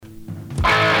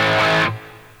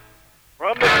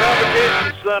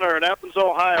Center in Athens,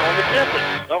 Ohio, on the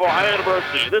campus of Ohio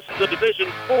University. This is the Division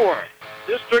IV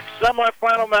district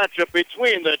semifinal matchup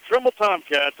between the Trimble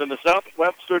Tomcats and the South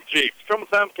Webster Jeeps. Trimble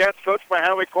Tomcats, coached by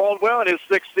Howie Caldwell in his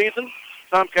sixth season.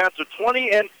 Tomcats are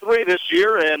 20-3 this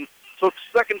year and took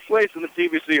second place in the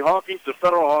TVC Hawking to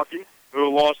Federal Hawking,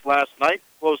 who lost last night.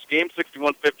 Close game,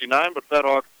 61-59, but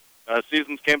Fed-Hawk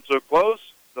seasons came to a close.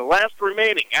 The last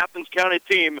remaining Athens County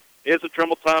team is the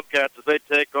Trimble Tomcats as they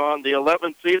take on the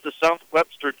 11th seed, the South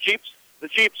Webster Jeeps. The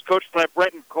Jeeps, coached by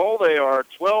Brenton Cole, they are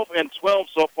 12-12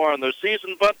 so far in their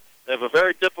season, but they have a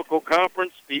very difficult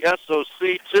conference, the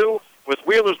SOC2, with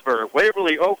Wheelersburg,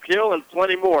 Waverly, Oak Hill, and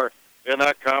plenty more in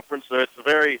that conference. So it's a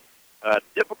very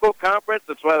difficult conference.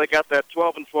 That's why they got that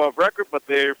 12-12 record, but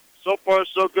they're so far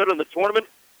so good in the tournament.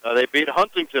 They beat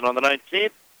Huntington on the 19th,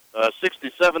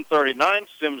 67-39,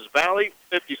 Sims Valley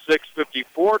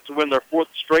 56-54 to win their fourth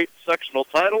straight sectional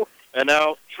title, and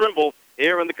now Trimble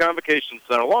here in the Convocation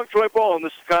Center. Along Troy Ball, and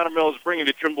this is Connor Mills bringing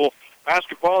you Trimble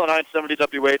basketball on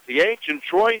 970 WATH. And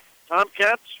Troy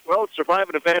Tomcats, well, survive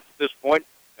and advance at this point,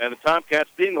 and the Tomcats,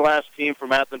 being the last team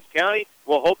from Athens County,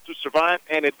 will hope to survive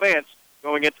and advance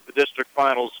going into the district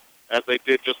finals as they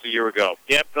did just a year ago.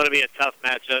 Yep, going to be a tough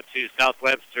matchup to South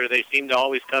Webster. They seem to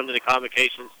always come to the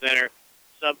Convocation Center,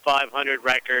 sub-500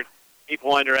 record.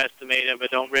 People underestimate them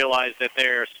but don't realize that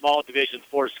they're a small Division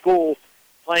IV school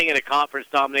playing in a conference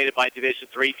dominated by Division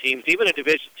III teams. Even a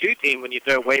Division II team, when you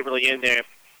throw Waverly in there,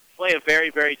 play a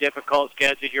very, very difficult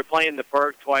schedule. You're playing the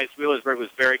Burke twice. Wheelersburg was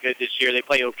very good this year. They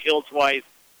play Oak Hill twice.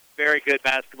 Very good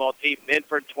basketball team.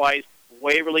 Minford twice.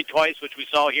 Waverly twice, which we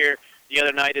saw here the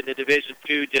other night in the Division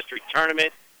II district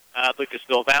tournament.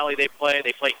 Lucasville Valley they play.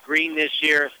 They played Green this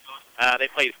year. They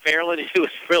played Fairland, who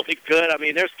was really good. I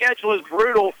mean, their schedule is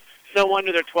brutal. No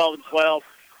wonder they're 12-12.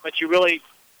 But you really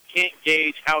can't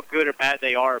gauge how good or bad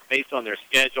they are based on their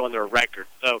schedule and their record.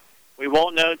 So we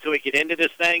won't know until we get into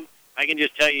this thing. I can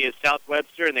just tell you it's South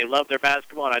Webster, and they love their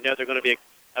basketball, and I know they're going to be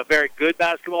a very good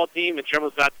basketball team, and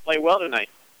Trimble's got to play well tonight.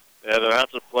 Yeah, they have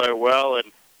to play well, and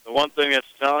the one thing that's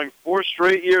telling, 4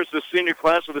 straight years the senior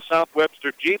class of the South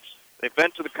Webster Jeeps, they've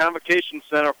been to the Convocation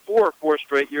Center for 4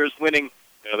 straight years, winning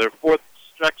their fourth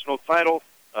sectional title.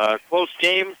 Close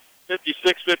game,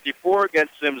 56-54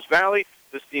 against Sims Valley.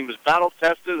 This team is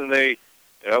battle-tested, and they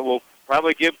will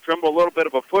probably give Trimble a little bit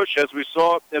of a push, as we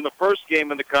saw in the first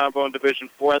game in the combo in Division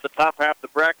IV. At the top half of the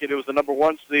bracket, it was the number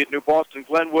 1 seed, New Boston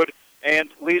Glenwood, and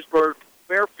Leesburg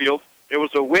Fairfield. It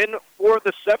was a win for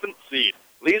the 7th seed.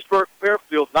 Leesburg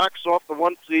Fairfield knocks off the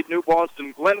 1 seed, New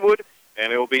Boston Glenwood,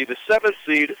 and it will be the 7th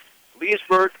seed,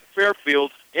 Leesburg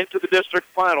Fairfield, into the district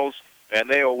finals, and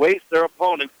they await their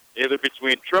opponent either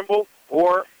between Trimble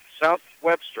or South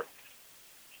Webster.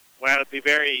 Well, it'd be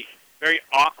very, very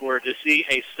awkward to see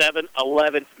a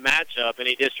 7-11 matchup in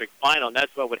a district final, and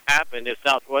that's what would happen if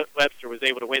South Webster was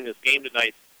able to win this game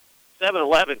tonight.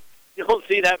 7-11, you don't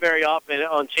see that very often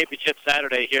on Championship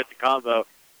Saturday here at the Combo.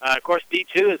 Of course,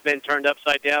 D2 has been turned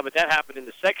upside down, but that happened in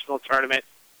the sectional tournament.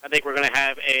 I think we're going to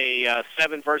have a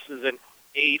 7 versus an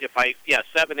 8.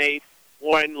 7-8.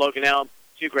 Warren, Logan Elm,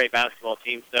 2 great basketball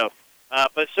teams. So,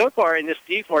 but so far in this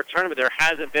D4 tournament, there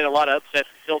hasn't been a lot of upsets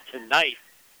until tonight.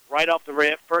 Right off the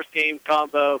rip, first game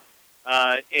combo,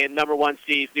 and number 1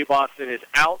 seed New Boston is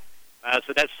out.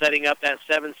 So that's setting up that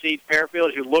 7 seed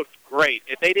Fairfield, who looked great.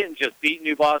 If they didn't just beat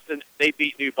New Boston, they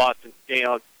beat New Boston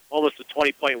down almost a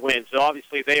 20-point win. So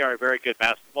obviously they are a very good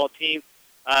basketball team.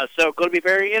 So going to be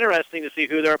very interesting to see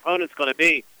who their opponent's going to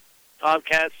be.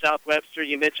 Tomcats, South Webster,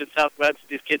 you mentioned South Webster.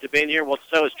 These kids have been here. Well,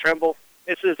 so is Trimble.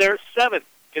 This is their 7th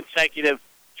consecutive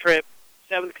trip,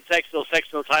 7th consecutive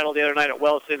sectional title the other night at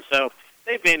Wilson. So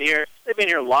they've been here. They've been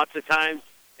here lots of times.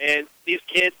 And these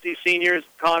kids, these seniors,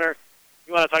 Connor,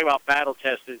 you want to talk about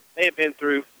battle-tested. They have been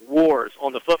through wars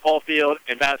on the football field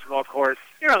and basketball court.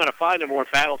 You're not going to find a more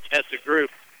battle-tested group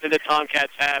than the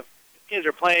Tomcats have. These kids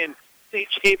are playing state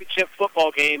championship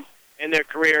football games in their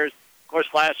careers. Of course,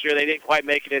 last year they didn't quite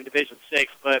make it in Division VI,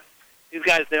 but these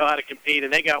guys know how to compete,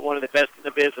 and they got one of the best in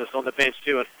the business on the bench,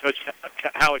 too, and Coach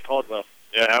Howie Caldwell.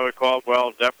 Yeah, Howie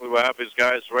Caldwell definitely will have his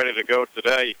guys ready to go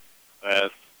today.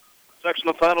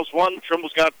 Sectional finals 1,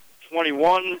 Trimble's got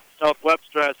 21, South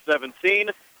Webster has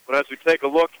 17. But as we take a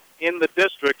look in the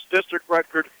districts, district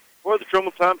record for the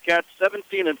Trimble Tomcats,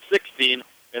 17-16.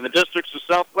 In the districts of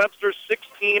South Webster,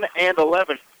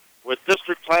 16-11. With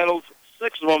district titles,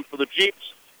 6 of them for the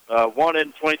Jeeps, 1 in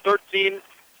 2013,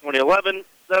 2011,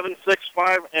 7, 6,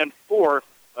 5, and 4.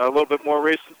 A little bit more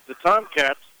recent, the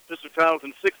Tomcats, district titles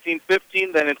in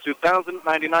 16-15, then in 2000,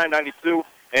 99, 92,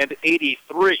 and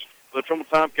 83. The Trimble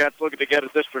Tomcats looking to get a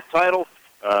district title.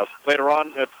 Later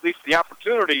on, at least the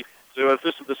opportunity So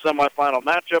this is the semifinal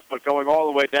matchup, but going all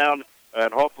the way down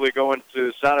and hopefully going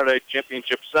to Saturday,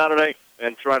 Championship Saturday,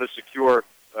 and try to secure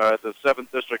the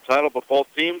 7th District title. But both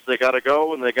teams, they got to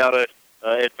go, and they got to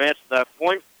advance to that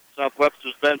point. South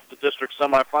Webster's been to the district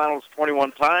semifinals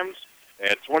 21 times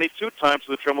and 22 times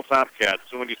to the Trimble Tomcats.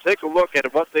 So when you take a look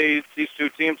at what these two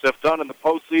teams have done in the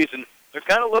postseason, they're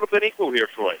kind of a little bit equal here,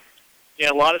 Troy.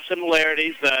 Yeah, a lot of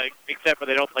similarities, except for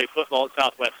they don't play football at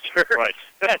Southwestern. Right.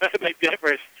 That's a big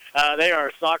difference. They are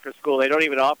a soccer school. They don't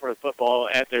even offer football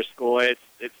at their school. It's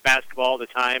basketball all the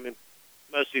time, and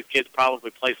most of these kids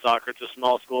probably play soccer. It's a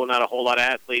small school, not a whole lot of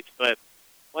athletes. But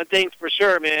one thing's for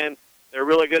sure, man, they're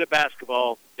really good at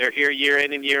basketball. They're here year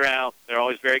in and year out. They're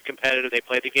always very competitive. They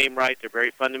play the game right. They're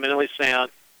very fundamentally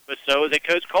sound. But so is a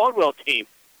Coach Caldwell team,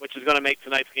 which is going to make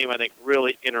tonight's game, I think,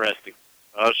 really interesting.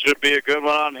 Should be a good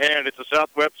one on hand. It's the South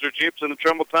Webster Jeeps and the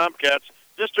Trimble Tomcats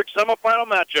district semifinal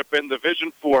matchup in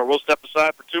Division 4. We'll step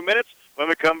aside for 2 minutes when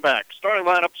we come back. Starting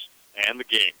lineups and the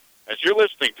game. As you're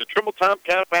listening to Trimble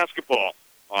Tomcat basketball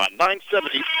on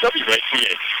 970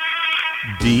 WATH.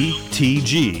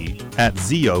 DTG at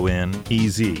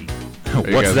ZONEZ.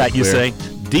 What's that you say?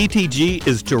 DTG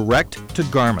is direct to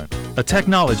garment, a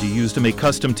technology used to make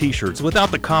custom t-shirts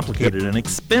without the complicated and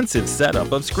expensive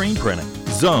setup of screen printing.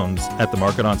 Zones at the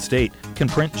Market on State can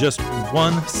print just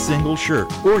one single shirt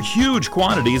or huge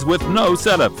quantities with no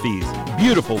setup fees.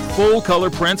 Beautiful full-color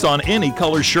prints on any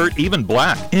color shirt, even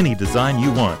black. Any design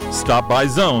you want. Stop by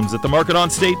Zones at the Market on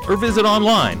State or visit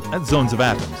online at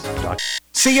zonesofathens.com.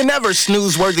 See you never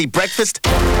snooze-worthy breakfast.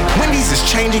 Wendy's is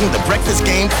changing the breakfast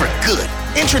game for good.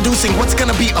 Introducing what's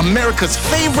gonna be America's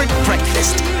favorite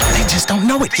breakfast. They just don't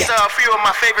know it yet. These are a few of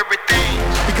my favorite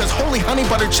things. Because Holy Honey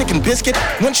Butter Chicken Biscuit,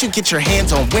 once you get your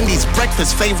hands on Wendy's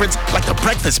breakfast favorites like the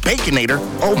Breakfast Baconator,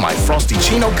 oh my frosty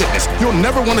chino goodness, you'll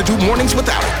never want to do mornings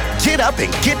without it. Get up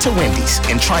and get to Wendy's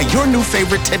and try your new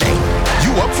favorite today.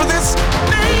 You up for this?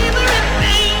 Favorite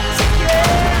things,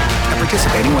 yeah. At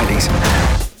participating Wendy's.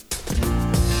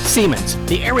 Siemens,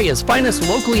 the area's finest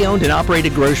locally owned and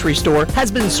operated grocery store,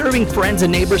 has been serving friends and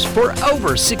neighbors for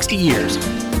over 60 years.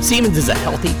 Siemens is a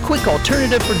healthy, quick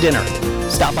alternative for dinner.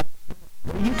 Stop by.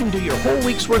 You can do your whole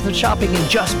week's worth of shopping in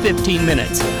just 15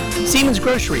 minutes. Siemens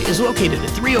Grocery is located at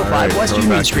 305 West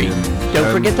Union Street.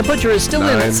 Don't forget the butcher is still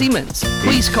in at Siemens.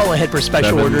 Please call ahead for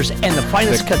special orders and the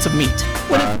finest cuts of meat.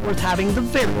 When it's worth having the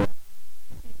very...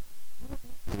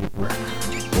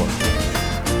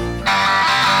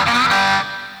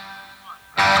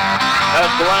 As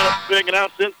the lineup being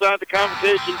announced inside the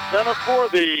Convocation Center for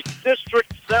the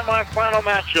district semifinal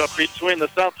matchup between the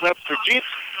South Webster Jeeps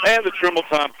and the Trimble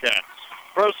Tomcats.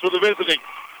 First for the visiting,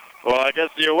 well, I guess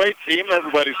the away team.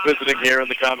 Everybody's visiting here in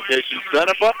the Convocation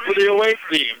Center. But for the away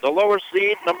team, the lower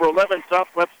seed, number 11, South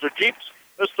Webster Jeeps,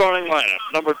 the starting lineup.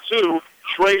 Number 2,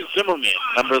 Trey Zimmerman.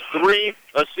 Number 3,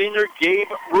 a senior, Gabe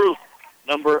Ruth.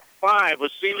 Number 5, a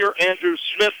senior, Andrew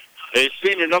Smith. A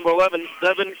senior, number 11,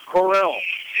 Devin Correll.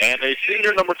 And a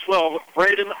senior, number 12,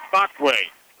 Braden Bachway.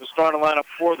 The starting lineup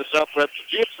for the South Webster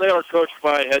Jeeps. They are coached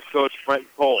by head coach Frank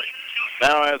Coley.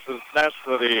 Now as the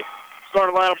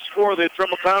starting lineups for the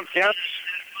Trimble Tomcats.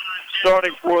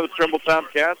 Starting for the Trimble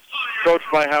Tomcats, coached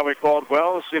by Howie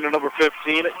Caldwell, a senior number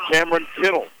 15, Cameron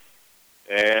Kittle.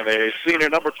 And a senior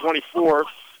number 24,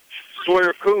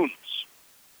 Sawyer Coons.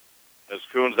 As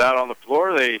Coons out on the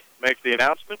floor, they make the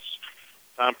announcements.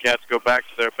 Tomcats go back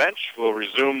to their bench. We'll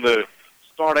resume the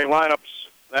starting lineups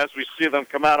as we see them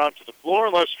come out onto the floor.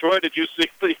 Unless, Troy, did you see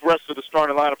the rest of the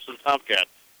starting lineups of the Tomcats?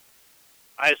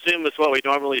 I assume that's what we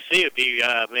normally see. Would be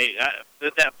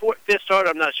that fifth start.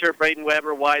 I'm not sure. Braden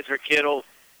Weber, Weiser, Kittle,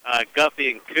 Guffey,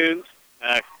 and Coons.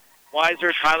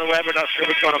 Weiser, Tyler Weber. Not sure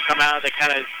which one will come out. They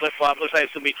kind of flip flop. Looks like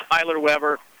it's going to be Tyler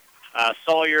Weber,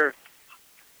 Sawyer,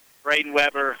 Braden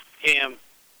Weber, Cam,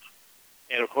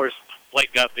 and of course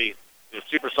Blake Guffey, the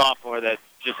super sophomore that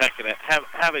just having a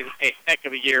heck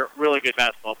of a year. Really good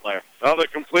basketball player. Well,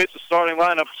 that completes the starting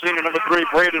lineup. Senior number 3,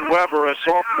 Braden Weber, a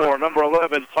sophomore. Number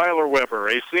 11, Tyler Weber.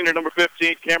 A senior number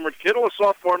 15, Cameron Kittle. A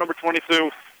sophomore, number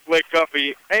 22, Blake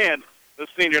Guffey. And the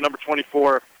senior number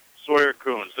 24, Sawyer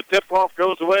Coons. The tip-off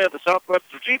goes away at the South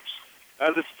Webster Jeeps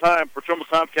as it's time for Trimble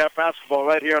Tomcat basketball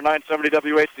right here on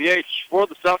 970 WATH. For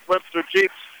the South Webster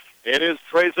Jeeps, it is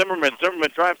Trey Zimmerman.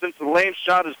 Zimmerman drives into the lane.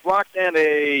 Shot is blocked, and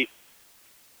a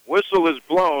whistle is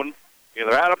blown,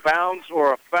 either out of bounds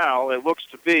or a foul. It looks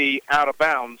to be out of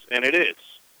bounds, and it is.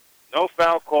 No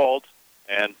foul called,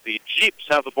 and the Jeeps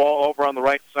have the ball over on the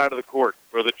right side of the court.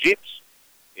 For the Jeeps,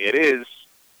 it is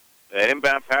an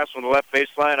inbound pass from the left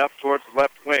baseline up towards the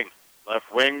left wing.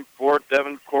 Left wing for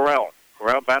Devin Correll.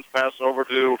 Correll bounce pass over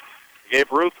to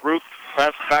Gabe Ruth. Ruth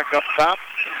passes back up top,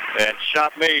 and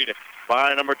shot made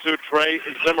by number 2, Trey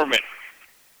Zimmerman.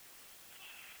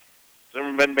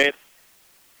 Zimmerman made,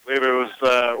 I believe it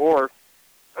was,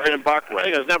 Brandon Bachway. I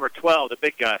think it was number 12, the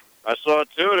big guy. I saw it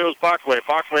too, and it was Bachway.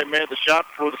 Bachway made the shot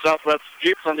for the Southwest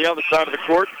Jeeps on the other side of the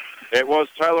court. It was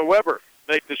Tyler Weber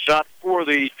make the shot for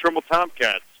the Trimble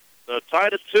Tomcats. So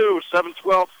tied at 2,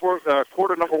 7-12 for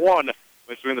quarter number 1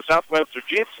 between the Southwestern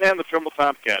Jeeps and the Trimble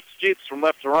Tomcats. Jeeps from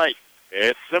left to right.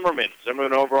 It's Zimmerman.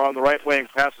 Zimmerman over on the right wing,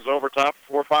 passes over top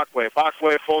for Bachway.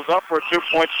 Bachway pulls up for a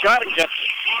 2-point shot and gets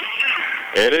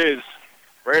it. It is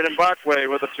Braden Bachway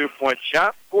with a 2-point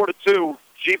shot. 4-2,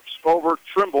 Jeeps over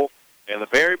Trimble in the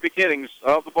very beginnings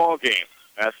of the ball game.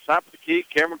 At the top of the key,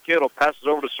 Cameron Kittle passes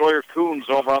over to Sawyer Coons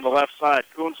over on the left side.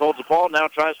 Coons holds the ball, now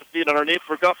tries to feed underneath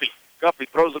for Guffey. Guffey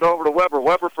throws it over to Weber.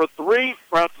 Weber for 3,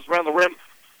 bounces around the rim.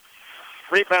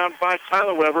 Rebound by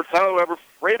Tyler Weber. Tyler Weber,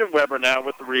 Braden Weber now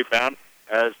with the rebound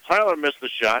as Tyler missed the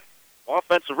shot.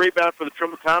 Offensive rebound for the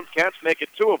Trimble Tomcats, make it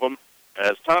 2 of them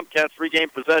as Tomcats regain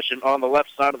possession on the left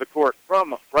side of the court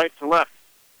from right to left.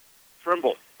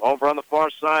 Trimble over on the far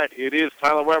side. It is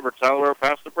Tyler Weber. Tyler Weber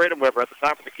passes to Braden Weber at the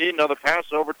top of the key. Another pass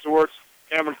over towards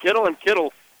Cameron Kittle, and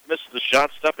Kittle misses the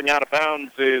shot. Stepping out of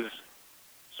bounds is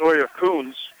Sawyer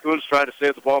Coons. Coons tried to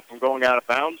save the ball from going out of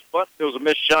bounds, but there was a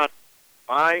missed shot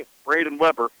by Braden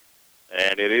Weber,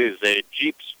 and it is a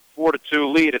Jeeps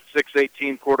 4-2 lead at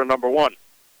 6:18, quarter number 1.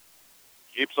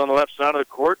 Jeeps on the left side of the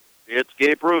court. It's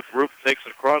Gabe Ruth. Ruth takes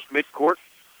it across midcourt,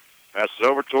 passes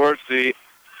over towards the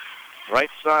right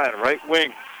side, right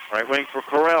wing. Right wing for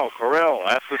Correll. Correll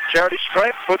at the charity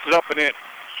stripe, puts it up and in.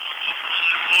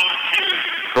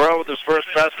 Correll with his first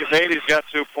basket made. He's got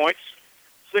 2 points.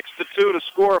 6-2 to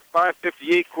score.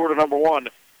 5:58, quarter number 1.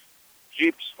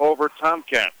 Jeeps over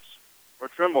Tomcats. For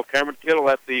Trimble, Cameron Kittle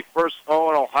at the first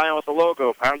Ohio at the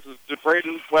logo. Pounds it to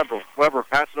Braden Weber. Weber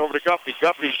passes over to Guffey.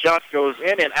 Guffey's shot goes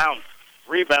in and out.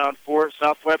 Rebound for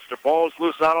Southwestern. Ball is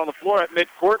loose out on the floor at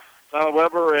midcourt. Tyler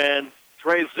Weber and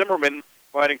Trey Zimmerman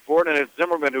fighting for it, and it's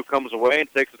Zimmerman who comes away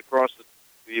and takes it across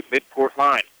the midcourt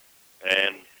line.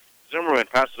 And Zimmerman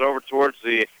passes over towards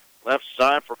the left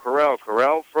side for Correll.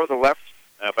 Correll further left.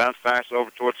 Bounce pass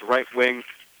over towards the right wing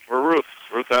for Ruth.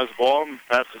 Ruth has the ball and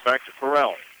passes it back to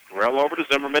Correll. Correll over to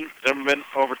Zimmerman. Zimmerman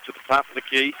over to the top of the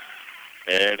key.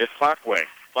 And it's Bachway.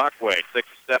 Bachway takes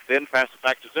a step in, passes it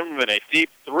back to Zimmerman. A deep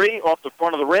 3 off the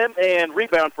front of the rim, and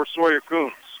rebound for Sawyer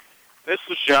Coons. Missed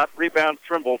the shot. Rebound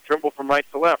Trimble. Trimble from right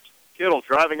to left. Kittle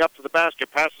driving up to the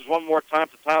basket. Passes one more time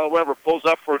to Tyler Weber. Pulls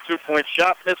up for a 2-point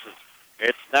shot. Misses.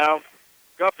 It's now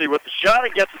Guffey with the shot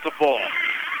and gets it to ball.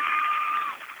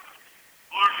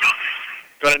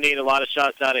 Going to need a lot of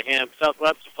shots out of him.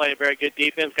 Southwest's playing very good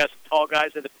defense. Got some tall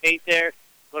guys in the paint there.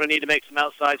 Going to need to make some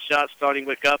outside shots, starting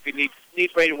with Guffey.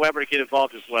 Need Braden Weber to get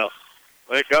involved as well.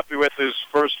 Blake Guffey with his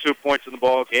first 2 points in the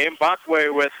ball game.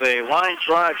 Bachway with a line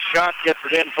drive shot, gets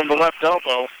it in from the left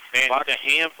elbow. Man, it's a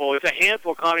handful. It's a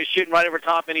handful, Connor. He's shooting right over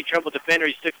top any Trimble defender.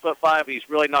 He's 6'5". He's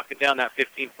really knocking down that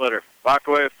 15-footer.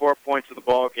 Bachway with 4 points in the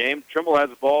ball game. Trimble has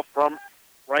the ball from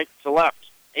right to left.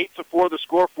 8-4 the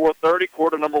score, 4:30,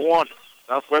 quarter number 1.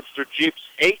 Southwestern Jeeps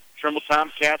 8, Trimble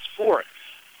Tomcats 4.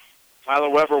 Tyler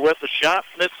Weber with the shot,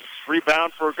 misses.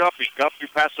 Rebound for Guffey. Guffey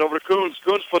passes over to Coons.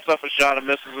 Coons puts up a shot and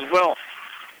misses as well.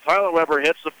 Tyler Weber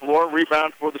hits the floor.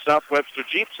 Rebound for the Southwestern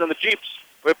Jeeps, and the Jeeps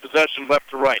with possession left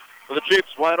to right. For the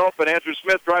Jeeps, wide open. Andrew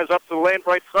Smith drives up to the lane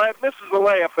right side, misses the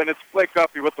layup, and it's Blake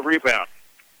Guffey with the rebound.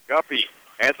 Guffey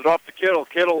hands it off to Kittle.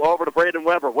 Kittle over to Braden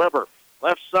Weber. Weber,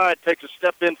 left side, takes a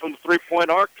step in from the three-point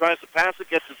arc, tries to pass it,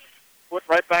 gets his foot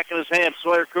right back in his hand.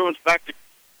 Sawyer Coons back to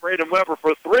Braden Weber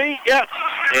for 3. Yes!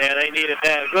 Yeah, they needed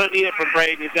that. They're going to need it from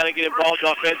Braden. He's got to get involved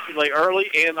offensively early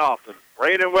and often.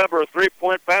 Braden Weber, a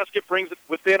 3-point basket, brings it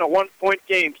within a 1-point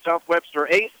game. Southwestern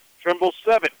 8, Trimble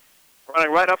 7.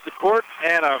 Running right up the court,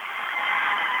 and a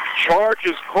charge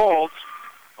is called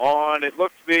on, it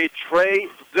looked to be Trey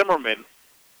Zimmerman.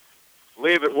 I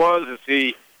believe it was as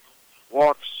he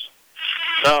walks.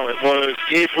 No, it was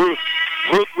Gabe Ruth.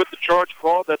 Ruth with the charge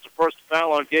called. That's the first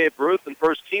foul on Gabe Ruth and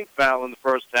first team foul in the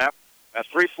first half. At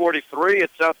 3:43,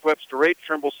 it's Southwestern 8,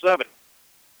 Trimble 7.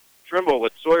 Trimble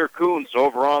with Sawyer Coons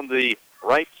over on the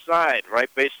right side, right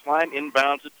baseline,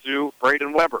 inbounds it to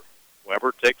Braden Weber.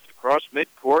 Weber takes it across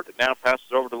midcourt and now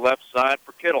passes over to the left side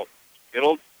for Kittle.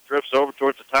 Kittle drifts over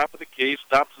towards the top of the key,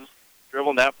 stops his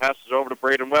dribble, now passes over to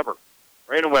Braden Weber.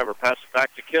 Braden Weber passes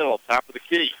back to Kittle, top of the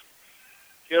key.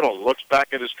 Kittle looks back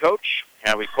at his coach,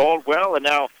 Howie Caldwell, and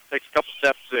now takes a couple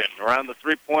steps in. Around the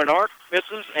three-point arc,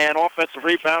 misses, and offensive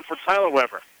rebound for Tyler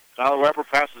Weber. Tyler Weber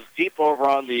passes deep over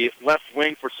on the left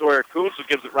wing for Sawyer Coons, who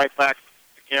gives it right back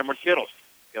to Cameron Kittle.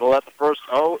 Kittle at the first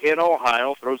in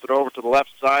Ohio, throws it over to the left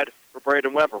side for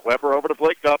Braden Weber. Weber over to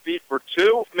Blake Guppy for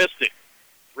 2. Missed it.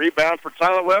 Rebound for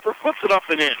Tyler Weber. Puts it up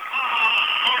and in.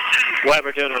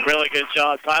 Weber doing a really good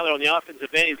job. Tyler on the offensive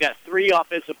end. He's got 3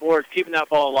 offensive boards, keeping that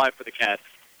ball alive for the Cats.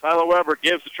 Tyler Weber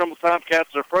gives the Trimble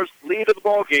Tomcats their first lead of the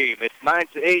ball game. It's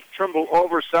 9-8. Trimble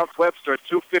over South Webster at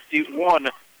 2:51,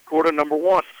 quarter number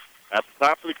 1. At the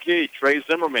top of the key, Trey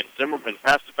Zimmerman. Zimmerman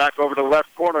passed it back over to the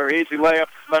left corner. Easy layup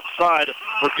left side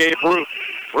for Gabe Ruth.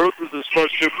 Ruth with his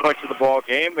first 2 points of the ball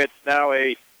game. It's now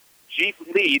a Jeep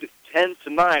lead,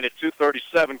 10-9 at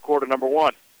 2:37, quarter number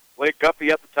 1. Blake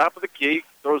Guppy at the top of the key,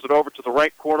 throws it over to the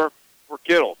right corner for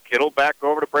Kittle. Kittle back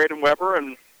over to Braden Weber,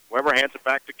 and Weber hands it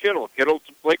back to Kittle. Kittle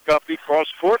to Blake Guppy,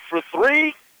 cross court for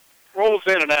 3, rolls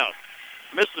in and out.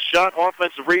 Missed the shot,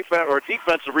 offensive rebound, or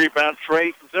defensive rebound,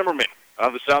 Trey Zimmerman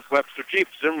of the South Webster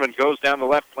Chiefs. Zimmerman goes down the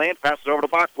left lane, passes over to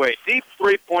Bachway. Deep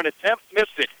 3-point attempt,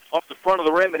 missed it off the front of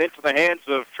the rim and into the hands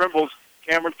of Trimble's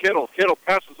Cameron Kittle. Kittle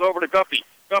passes over to Guppy.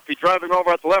 Guppy driving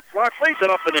over at the left block, lays it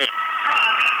up and in.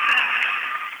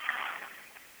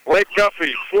 Blake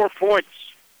Guppy, 4 points.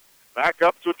 Back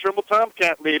up to a Trimble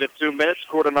Tomcat lead at 2 minutes,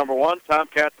 quarter number 1.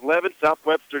 Tomcats 11, South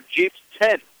Webster Jeeps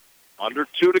 10. Under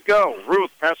 2 to go. Ruth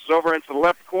passes over into the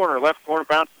left corner. Left corner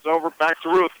bounces over back to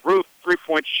Ruth. Ruth,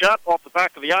 3-point shot off the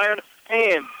back of the iron.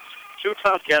 And 2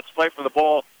 Tomcats fight for the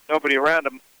ball. Nobody around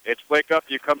him. It's Blake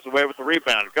Guppy who comes away with the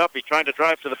rebound. Guppy trying to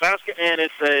drive to the basket, and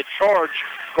it's a charge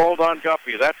called on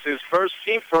Guppy. That's his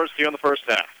team first here in the first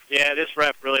half. Yeah, this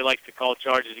ref really likes to call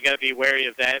charges. You got to be wary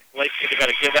of that. Blake's got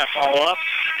to give that ball up,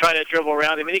 try to dribble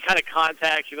around him. Any kind of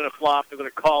contact, you're going to flop. They're going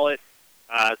to call it.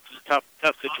 It's just a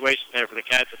tough situation there for the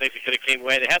Cats. I think they could have came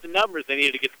away. They had the numbers. They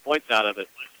needed to get the points out of it.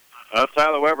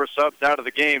 Tyler Weber subs out of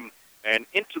the game, and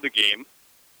into the game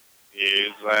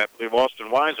is, I believe, Austin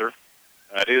Weiser.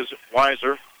 That is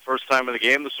Weiser, first time in the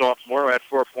game, the sophomore, who had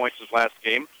 4 points his last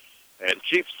game. And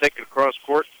Chiefs take it across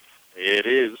court. It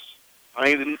is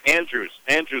Aiden Andrews.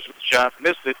 Andrews with the shot,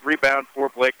 missed it. Rebound for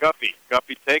Blake Guppy.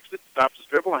 Guppy takes it, stops his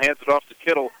dribble, and hands it off to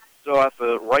Kittle. Still at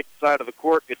the right side of the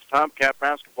court. It's Tomcat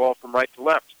basketball from right to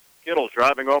left. Kittle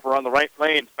driving over on the right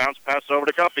lane. Bounce pass over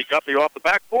to Guppy. Guppy off the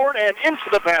backboard and into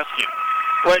the basket.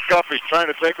 Blake Guppy trying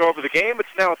to take over the game. It's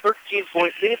now a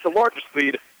 13-point lead, the largest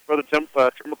lead for the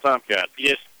Trimble Tomcats. You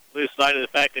just lose sight of the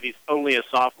fact that he's only a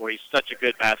sophomore. He's such a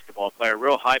good basketball player.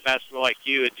 Real high basketball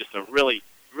IQ and just a really,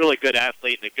 really good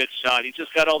athlete and a good shot. He's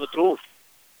just got all the tools.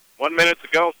 1 minute to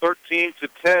go,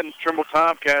 13-10, Trimble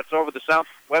Tomcats over the South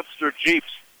Webster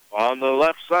Jeeps. On the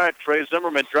left side, Trey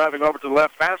Zimmerman driving over to the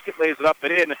left basket, lays it up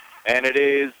and in, and it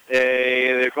is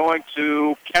they're going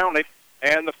to count it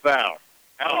and the foul.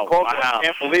 Oh, wow. I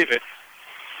can't believe it.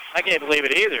 I can't believe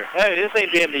it either. Hey, this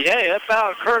ain't the NBA. That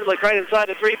foul occurred like right inside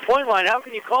the 3-point line. How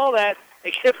can you call that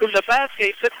and give him the basket?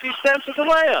 He took 2 steps of the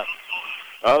layup.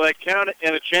 Oh, they count it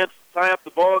and a chance to tie up the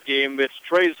ball game. It's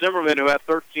Trey Zimmerman who had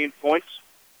 13 points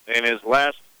in his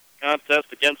last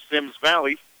contest against Sims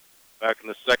Valley back in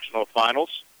the sectional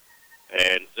finals.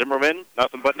 And Zimmerman,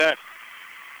 nothing but net.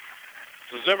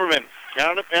 So Zimmerman,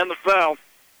 count it and the foul.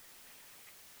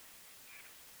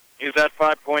 He's at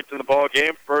 5 points in the ball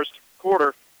game. First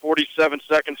quarter, 47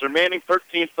 seconds remaining.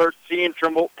 13-13,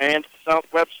 Trimble and South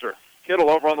Webster. Kittle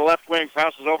over on the left wing,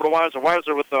 passes over to Weiser.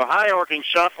 Weiser with the high arcing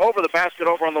shot over the basket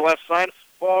over on the left side.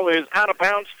 Ball is out of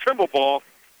bounds. Trimble ball,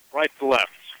 right to left.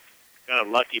 Got a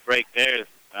lucky break there.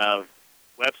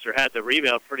 Webster had the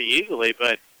rebound pretty easily,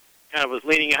 but kind of was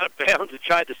leaning out of bounds and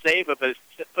tried to save it, but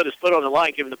put his foot on the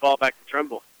line, giving the ball back to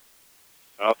Trimble.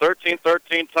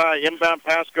 13-13 tie. Inbound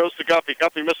pass goes to Guppy.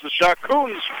 Guppy misses the shot.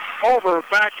 Coons over,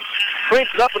 back, cleans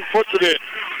it up and puts it in.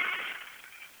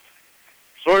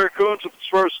 Sawyer Coons with his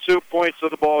first 2 points of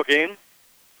the ball game.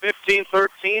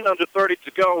 15-13, under 30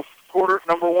 to go, quarter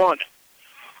number 1.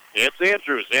 It's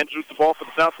Andrews. Andrews the ball for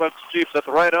the Southwest Chiefs at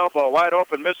the right elbow. Wide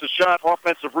open, misses shot.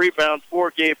 Offensive rebound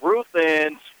for Gabe Ruth,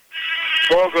 and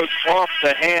ball goes off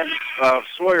the hands of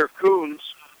Sawyer Coons,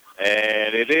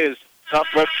 and it is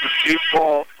Southwestern Chiefs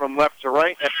ball from left to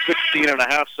right at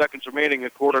 16.5 seconds remaining in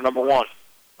quarter number 1.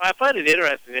 I find it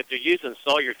interesting that they're using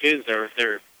Sawyer Coons.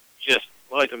 They're just,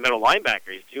 well, he's a middle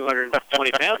linebacker. He's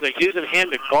 220 pounds. They're using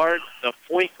him to guard the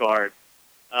point guard.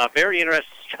 Very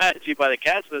interesting strategy by the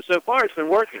Cats, but so far it's been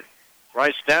working.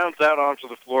 Bryce Downs out onto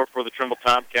the floor for the Trimble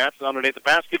Tomcats. Underneath the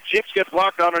basket, Jeeps get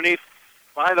blocked underneath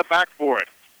by the backboard.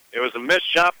 It was a missed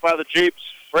shot by the Jeeps.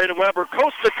 Braden Weber,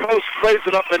 coast to coast, plays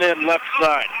it up and in left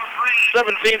side.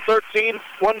 17-13,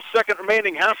 1 second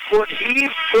remaining. Half court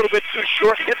heave, a little bit too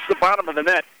short, hits the bottom of the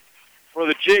net for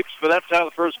the Jeeps, but that's how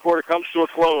the first quarter comes to a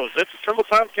close. It's the Trimble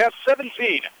Tomcats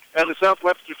 17 and the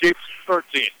Southwestern Jeeps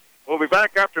 13. We'll be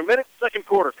back after a minute. Second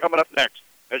quarter coming up next.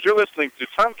 as you're listening to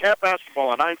Tomcat Basketball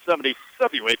on 970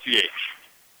 WATH.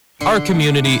 Our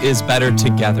community is better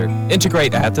together.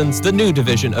 Integrate Athens, the new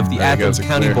division of the Athens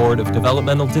County Board of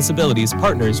Developmental Disabilities,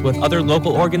 partners with other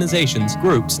local organizations,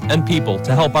 groups, and people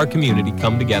to help our community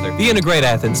come together. The Integrate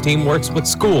Athens team works with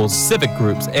schools, civic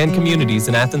groups, and communities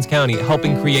in Athens County,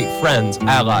 helping create friends,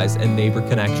 allies, and neighbor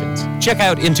connections. Check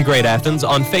out Integrate Athens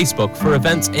on Facebook for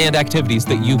events and activities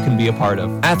that you can be a part of.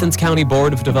 Athens County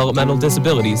Board of Developmental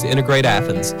Disabilities, Integrate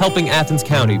Athens, helping Athens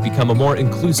County become a more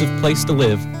inclusive place to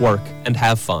live, work, and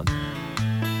have fun.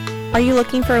 Are you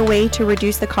looking for a way to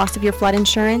reduce the cost of your flood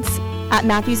insurance? At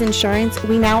Matthews Insurance,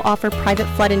 we now offer private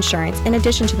flood insurance in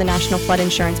addition to the National Flood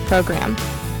Insurance Program.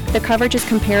 The coverage is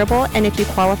comparable, and if you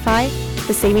qualify,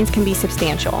 the savings can be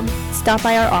substantial. Stop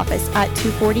by our office at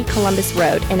 240 Columbus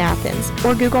Road in Athens,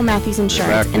 or Google Matthews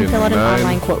Insurance and fill out an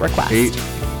online quote request. 8,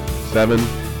 7,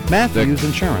 Matthews 6,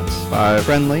 Insurance. 5,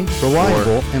 Friendly,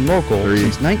 reliable, 4, and local 3,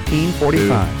 since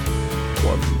 1945. 2,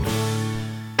 1.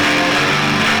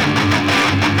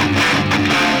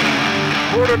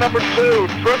 Quarter number 2,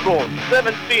 Trimble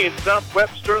 17, South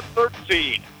Webster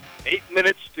 13. 8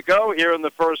 minutes to go here in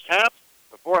the first half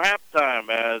before halftime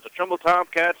as the Trimble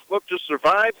Tomcats look to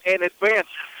survive and advance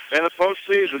in the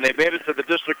postseason. They made it to the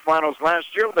district finals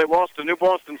last year. They lost to New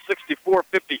Boston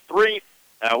 64-53.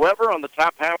 However, on the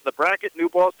top half of the bracket, New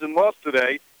Boston lost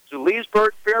today to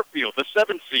Leesburg Fairfield, the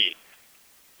 7th seed.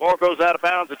 Ball goes out of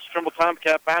bounds. It's Trimble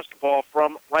Tomcat basketball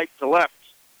from right to left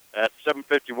at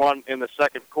 7:51 in the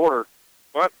second quarter.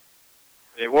 But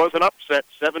it was an upset.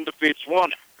 7 defeats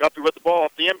 1. Guppy with the ball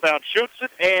off the inbound, shoots it,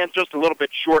 and just a little bit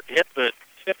short, hit the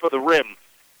tip of the rim.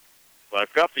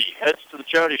 But Guppy heads to the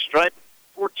charity stripe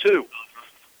for 2.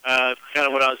 Kind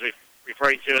of what I was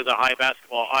referring to as a high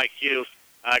basketball IQ.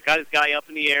 Got his guy up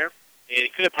in the air, and he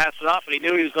could have passed it off, but he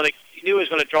knew he was going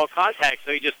to draw contact,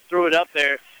 so he just threw it up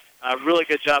there. Really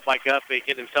good job by Guppy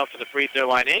getting himself to the free throw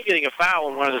line and getting a foul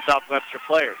on one of the South Webster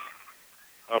players.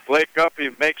 Blake Guppy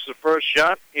makes the first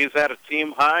shot. He's at a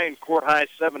team high and court high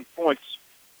 7 points.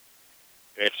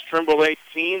 It's Trimble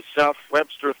 18, South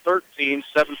Webster 13,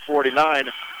 7:49,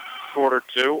 quarter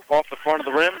 2. Off the front of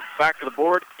the rim, back of the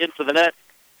board, into the net.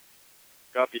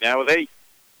 Guppy now with 8.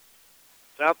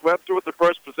 South Webster with the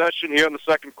first possession here in the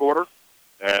second quarter.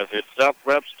 As it's South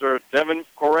Webster, Devin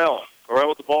Correll. Correll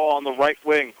with the ball on the right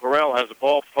wing. Correll has the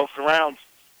ball poked around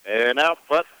and out,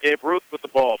 but Gabe Ruth with the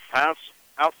ball. Pass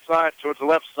outside towards the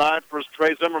left side for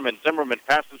Trey Zimmerman. Zimmerman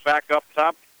passes back up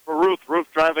top for Ruth. Ruth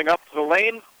driving up to the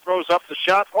lane, throws up the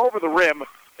shot over the rim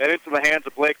and into the hands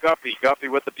of Blake Guppy. Guppy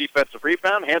with the defensive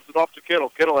rebound, hands it off to Kittle.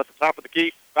 Kittle at the top of the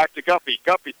key, back to Guppy.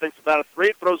 Guppy thinks about a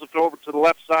 3, throws it over to the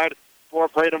left side for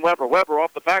Braden Weber. Weber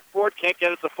off the backboard, can't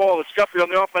get it to fall. It's Guppy on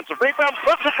the offensive rebound,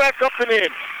 puts it back up and in.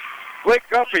 Blake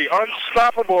Guppy,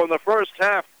 unstoppable in the first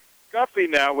half. Guppy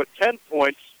now with 10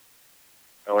 points.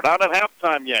 We're not at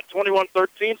halftime yet.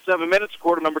 21-13, 7 minutes,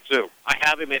 quarter number 2. I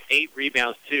have him at 8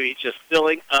 rebounds, too. He's just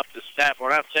filling up the stat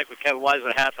board. I have to check with Kevin Weiser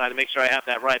at halftime to make sure I have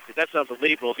that right, because that's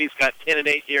unbelievable. If he's got 10 and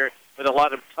 8 here with a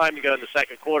lot of time to go in the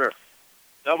second quarter.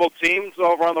 Double teams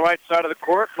over on the right side of the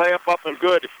court. Layup up and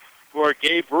good for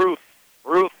Gabe Ruth.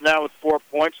 Ruth now with 4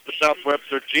 points for South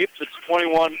Webster Jeeps. It's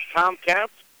 21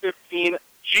 Tomcats, 15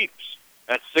 Jeeps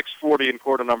at 6:40 in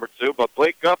quarter number 2. But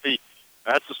Blake Guppy,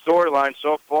 that's the storyline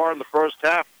so far in the first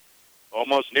half.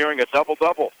 Almost nearing a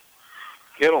double-double.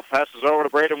 Kittle passes over to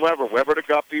Braden Weber. Weber to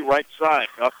Guppy, right side.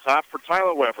 Up top for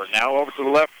Tyler Weber. Now over to the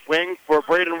left wing for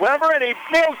Braden Weber, and he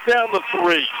nails down the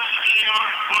 3.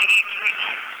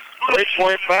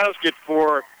 3-point basket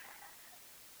for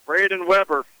Braden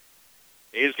Weber.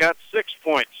 He's got 6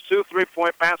 points. 2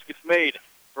 3-point baskets made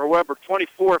for Weber.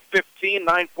 24-15,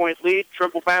 9-point lead.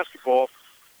 Trimble basketball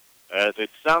as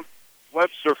it's South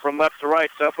Webster from left to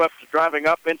right. South Webster driving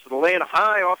up into the lane,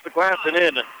 high off the glass and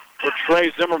in for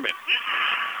Trey Zimmerman.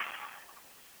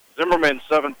 Zimmerman,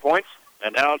 7 points.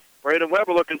 And now Braden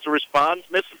Weber looking to respond.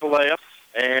 Misses the layup.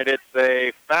 And it's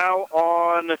a foul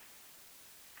on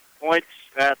points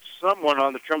at someone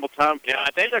on the Trimble Tomcats. Yeah,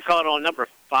 I think they're calling on number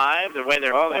 5, the way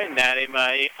they're pointing at him.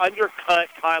 He undercut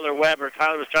Kyler Weber.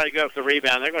 Kyler was trying to go up the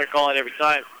rebound. They're going to call it every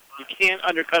time. You can't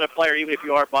undercut a player even if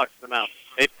you are boxing them out.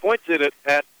 They pointed it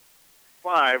at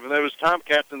 5, and there was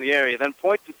Tomcats in the area. Then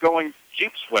pointed going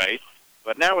Jeep's way.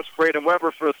 But now it's Braden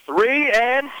Weber for 3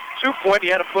 and 2-point. He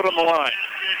had a foot on the line.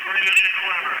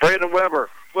 Braden Weber,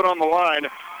 foot on the line,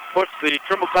 puts the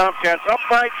Trimble Tomcats up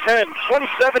by 10,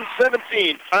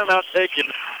 27-17. Timeout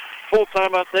taken. Full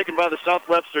timeout taken by the South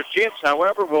Webster Jeeps.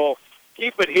 However, we'll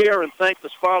keep it here and thank the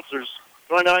sponsors.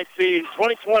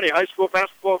 2019-2020 High School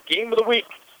Basketball Game of the Week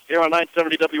here on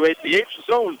 970 WATH.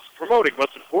 Zones promoting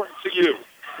what's important to you.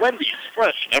 Wendy's,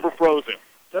 fresh, never frozen.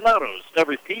 Donato's,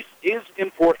 every piece is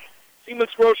important.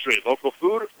 Siemens Grocery, local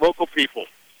food, local people.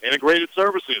 Integrated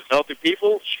services, healthy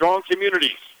people, strong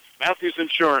communities. Matthews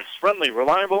Insurance, friendly,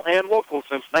 reliable, and local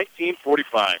since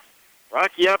 1945.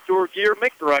 Rocky Outdoor Gear,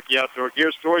 make the Rocky Outdoor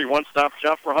Gear store your one-stop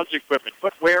shop for hunting equipment,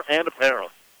 footwear, and apparel.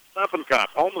 Stop and Cop,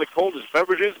 home of the coldest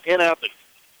beverages in Athens.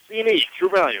 C&E, True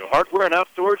Value, hardware and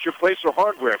outdoors, your place for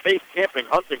hardware, base camping,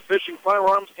 hunting, fishing,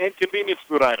 firearms, and convenience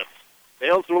food items.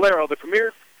 Dales Valero, the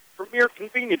premier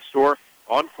convenience store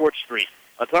on Court Street.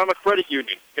 Atomic Credit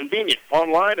Union, convenient,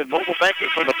 online and mobile banking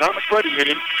from Atomic Credit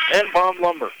Union, and Baum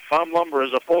Lumber. Baum Lumber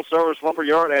is a full-service lumber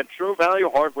yard and True Value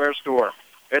hardware store.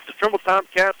 It's the Trimble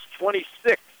Tomcats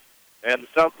 26 and the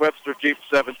South Webster Jeep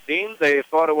 17. They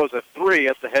thought it was a 3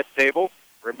 at the head table,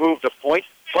 removed a point,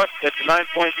 but it's a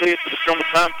 9-point lead for the Trimble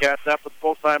Tomcats after the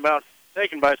full timeout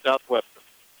taken by South Webster.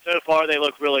 So far, they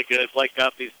look really good. Blake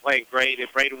Guffey's playing great, and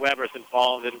Braden Weber's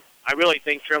involved. And I really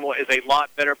think Trimble is a lot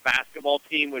better basketball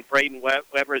team when Braden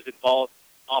Weber is involved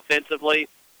offensively,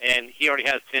 and he already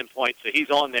has 10 points, so he's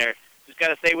on there. Just got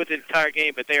to stay with the entire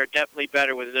game, but they are definitely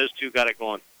better when those two got it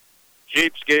going.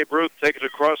 Jeeps, Gabe Ruth take it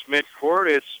across midcourt.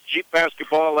 It's Jeep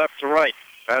basketball left to right.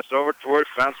 Pass over towards,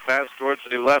 bounce pass towards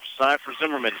the left side for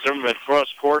Zimmerman. Zimmerman cross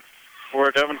court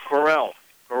for Devin Correll.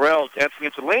 Correll dancing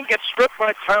into the lane, gets stripped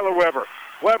by Tyler Weber.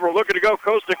 Weber looking to go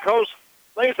coast to coast,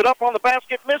 lays it up on the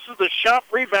basket, misses the shot,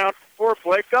 rebound for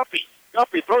Blake Guffey.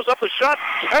 Guffey throws up the shot,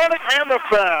 and the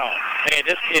foul. Man,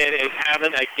 this kid is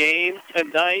having a game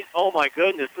tonight. Oh, my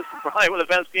goodness. This is probably one of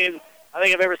the best games I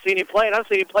think I've ever seen him play, and I've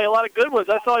seen him play a lot of good ones.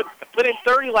 I saw him put in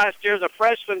 30 last year as a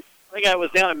freshman. I think I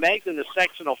was down in Meigs in the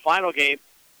sectional final game.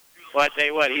 But I tell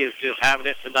you what, he is just having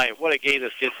it tonight. What a game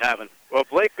this kid's having. Well,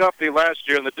 Blake Guffey last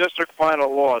year in the district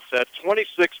final loss had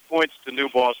 26 points to New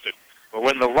Boston. But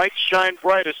when the lights shine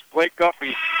brightest, Blake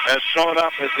Guffey has shown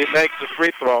up as he makes the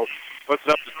free throw. Puts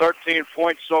up to 13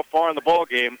 points so far in the ball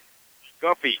game.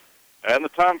 Guffey and the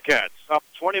Tomcats up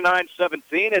 29-17.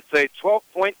 It's a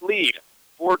 12-point lead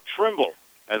for Trimble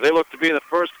as they look to be the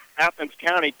first Athens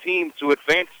County team to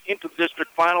advance into the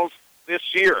district finals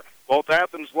this year. Both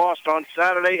Athens lost on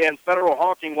Saturday and Federal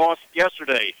Hawking lost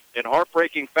yesterday in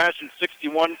heartbreaking fashion,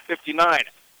 61-59.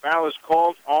 Foul is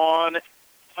called on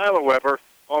Tyler Weber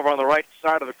over on the right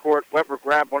side of the court. Weber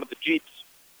grabbed one of the Jeeps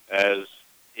as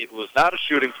it was not a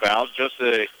shooting foul, just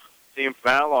a team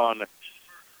foul on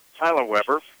Tyler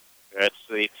Weber. It's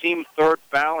the team third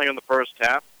foul here in the first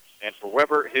half, and for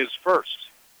Weber, his first.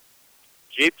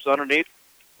 Jeeps underneath,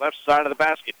 left side of the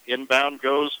basket. Inbound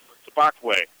goes to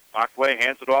Bachway. Bachway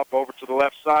hands it off over to the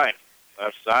left side.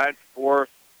 Left side for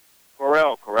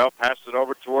Correll. Correll passed it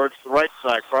over towards the right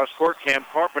side. Cross-court, Cam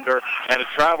Carpenter, and a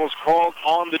travel's called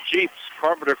on the Jeeps.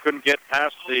 Carpenter couldn't get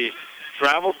past the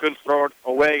travel, couldn't throw it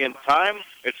away in time.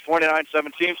 It's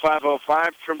 29-17,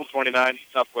 5:05, Trimble 29,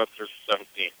 South Webster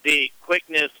 17. The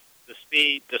quickness, the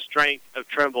speed, the strength of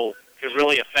Trimble can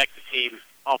really affect the team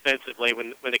offensively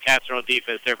when the Cats are on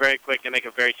defense. They're very quick and make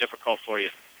it very difficult for you.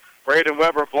 Braden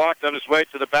Weber blocked on his way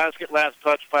to the basket, last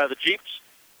touch by the Jeeps,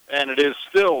 and it is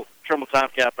still Trimble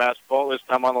Tomcat basketball, this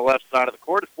time on the left side of the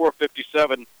court at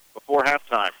 4:57 before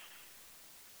halftime.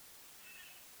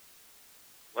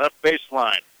 Left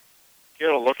baseline.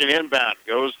 Kittle looking inbound.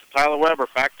 Goes to Tyler Weber.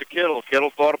 Back to Kittle.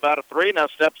 Kittle thought about a three. Now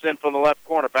steps in from the left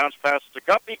corner. Bounce passes to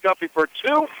Guffey. Guffey for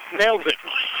two. Nails it.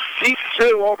 Deep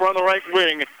two over on the right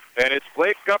wing. And it's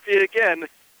Blake Guffey again.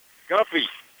 Guffey,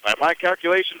 by my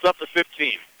calculations, up to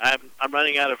 15. I'm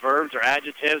running out of verbs or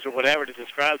adjectives or whatever to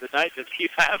describe the night that he's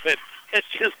having.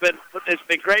 It's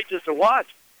been great just to watch.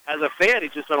 As a fan,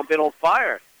 he's just been on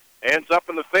fire. Hands up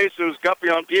in the face. It was Guffey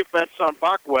on defense on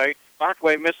Bachway.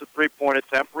 Bachway missed a three-point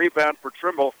attempt. Rebound for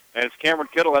Trimble, and it's Cameron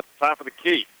Kittle at the top of the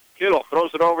key. Kittle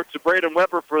throws it over to Braden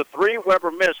Weber for a three. Weber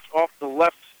missed off the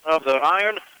left of the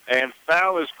iron, and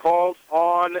foul is called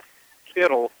on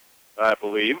Kittle, I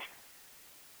believe.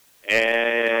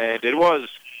 And it was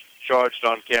charged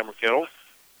on Cameron Kittle.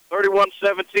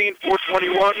 31-17,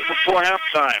 4:21 before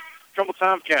halftime. Trimble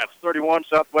Tomcats 31,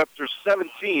 South Webster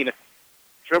 17.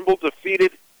 Trimble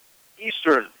defeated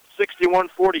Eastern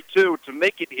 61-42 to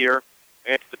make it here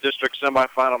into the district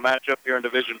semifinal matchup here in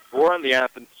Division 4 in the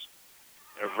Athens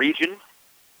region.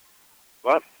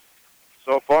 But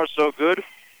so far so good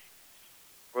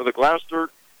for the Gloucester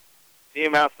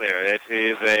team out there. It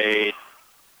is a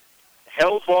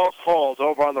held ball called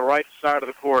over on the right side of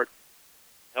the court.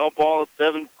 Held ball at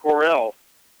Devin Correll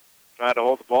trying to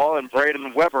hold the ball, and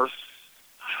Braden Weber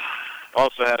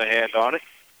also had a hand on it.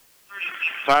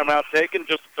 Timeout taken,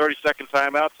 just a 30-second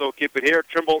timeout, so we'll keep it here.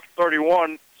 Trimble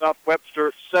 31, South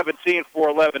Webster 17,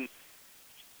 4:11,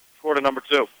 quarter number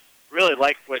 2. really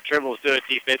like what Trimble's doing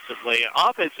defensively.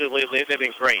 Offensively, they've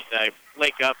been great.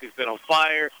 Blake Guffey's been on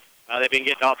fire. They've been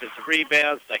getting offensive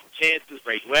rebounds, second chances.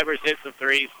 Braden Weber's hit some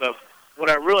threes. But what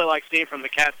I really like seeing from the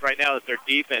Cats right now is their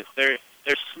defense. They're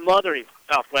smothering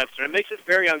South Webster. It makes it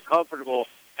very uncomfortable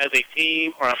as a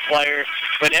team or a player.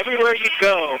 But everywhere you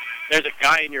go, there's a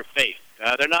guy in your face.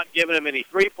 They're not giving them any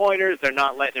three-pointers. They're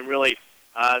not letting them really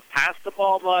pass the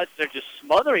ball much. They're just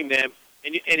smothering them.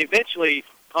 And eventually,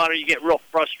 Connor, you get real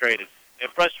frustrated. And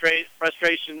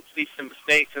frustration leads to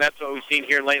mistakes, and that's what we've seen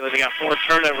here lately. They got 4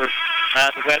 turnovers,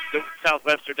 the South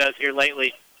Webster does here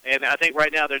lately. And I think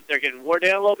right now they're getting wore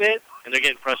down a little bit, and they're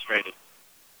getting frustrated.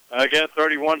 Again,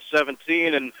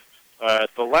 31-17, and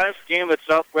the last game that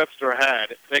South Webster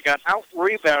had, they got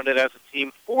out-rebounded as a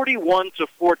team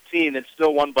 41-14 and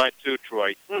still won by 2,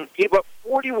 Troy. Gave up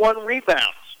 41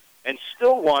 rebounds and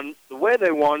still won the way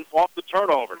they won off the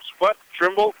turnovers. But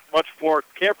Trimble, much more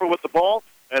careful with the ball,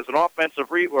 as an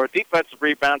offensive or defensive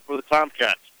rebound for the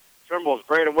Tomcats. Trimble's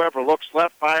Braden Weber looks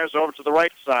left, fires over to the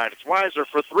right side. It's Weiser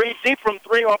for 3, deep from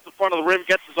 3 off the front of the rim,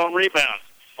 gets his own rebound.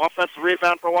 Offensive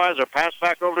rebound for Weiser. Pass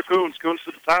back over to Coons. Coons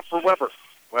to the top for Weber.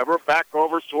 Weber back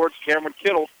over towards Cameron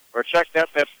Kittle. Or check that,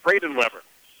 that's Braden Weber.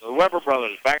 The Weber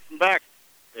brothers back and back.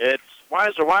 It's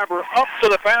Weiser. Weber up to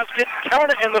the basket.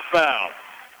 Count it in the foul.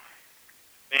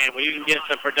 Man, when you can get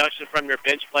some production from your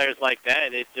bench players like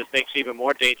that, it just makes you even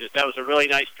more dangerous. That was a really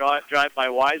nice drive by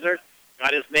Weiser.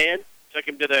 Got his man, took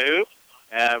him to the hoop.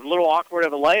 A little awkward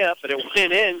of a layup, but it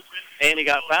went in, and he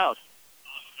got fouled.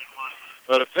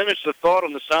 So to finish the thought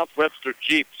on the South Webster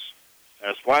Jeeps,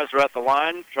 as Weiser at the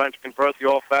line, trying to convert the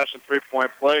old-fashioned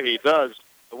three-point play, he does.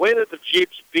 The way that the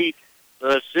Jeeps beat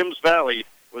the Sims Valley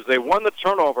was they won the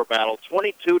turnover battle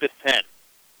 22-10.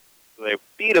 So they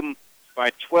beat them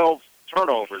by 12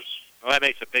 turnovers. Well, that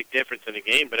makes a big difference in the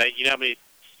game, but you know how many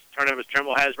turnovers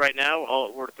Trimble has right now?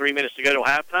 Oh, we're 3 minutes to go to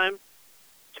halftime?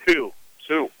 2.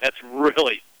 That's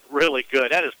really, really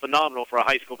good. That is phenomenal for a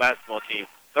high school basketball team.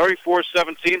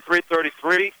 34-17,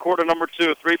 3:33, quarter number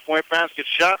 2, three-point basket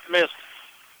shot missed.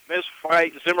 Missed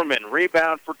by Zimmerman.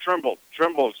 Rebound for Trimble.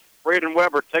 Trimble's Braden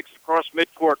Weber takes it across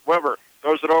midcourt. Weber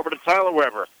throws it over to Tyler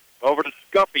Weber. Over to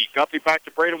Guffey. Guffey back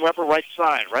to Braden Weber, right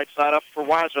side. Right side up for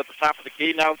Weiser at the top of the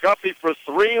key. Now Guffey for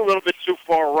 3, a little bit too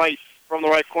far right from the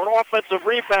right corner. Offensive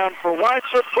rebound for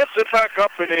Weiser, puts it back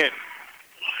up and in.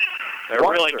 They're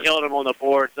really killing them on the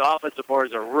boards. The offensive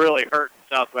boards are really hurting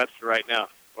South Webster right now.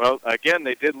 Well, again,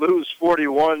 they did lose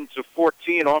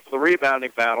 41-14 off the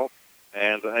rebounding battle,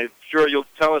 and I'm sure you'll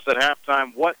tell us at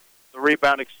halftime what the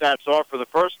rebounding stats are for the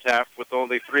first half with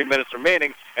only 3 minutes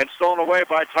remaining, and stolen away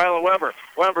by Tyler Weber.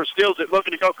 Weber steals it,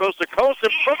 looking to go coast to coast,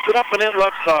 and puts it up and in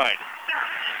left side.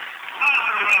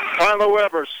 Tyler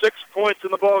Weber, 6 points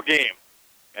in the ball game.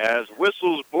 As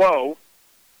whistles blow,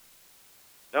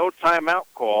 no timeout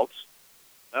called,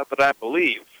 not that I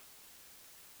believe.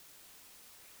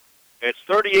 It's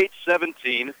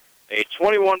 38-17, a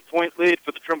 21-point lead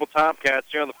for the Trimble Tomcats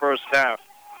here in the first half.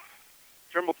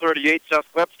 Trimble 38, South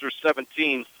Webster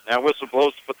 17. Now whistle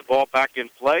blows to put the ball back in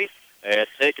play. And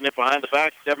taking it behind the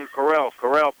back, Devin Correll.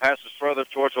 Correll passes further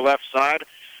towards the left side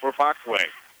for Bachway.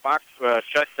 Bach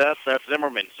checks that. That's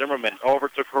Zimmerman. Zimmerman over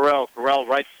to Correll. Correll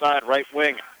right side, right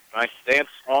wing. Nice dance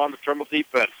on the Trimble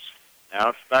defense. Now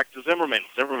it's back to Zimmerman.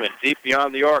 Zimmerman deep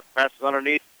beyond the arc. Passes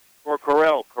underneath for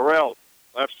Correll. Correll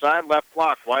left side, left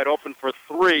block. Wide open for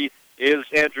 3 is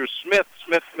Andrew Smith.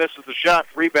 Smith misses the shot.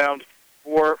 Rebound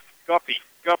for Guffey.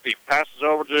 Guffey passes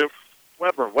over to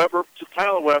Weber. Weber to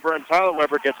Tyler Weber, and Tyler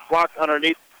Weber gets blocked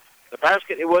underneath the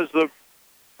basket. It was the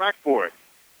backboard.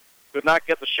 Could not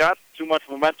get the shot. Too much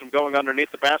momentum going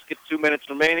underneath the basket. 2 minutes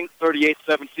remaining.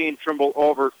 38-17, Trimble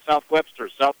over South Webster.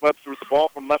 South Webster with the ball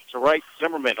from left to right.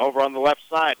 Zimmerman over on the left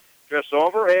side. Drifts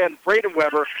over, and Braden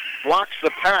Weber blocks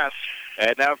the pass.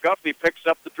 And now Guffey picks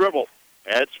up the dribble.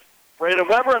 It's Braden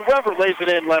Weber, and Weber lays it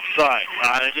in left side.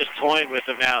 They're just toying with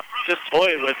him now. Just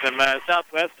toying with him.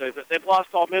 Southwest, they've lost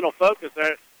all mental focus.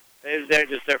 They're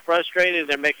frustrated.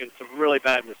 They're making some really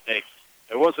bad mistakes.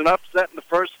 It was an upset in the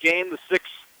first game, the 6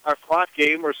 o'clock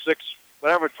game, or 6,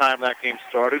 whatever time that game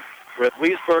started, with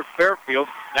Leesburg Fairfield.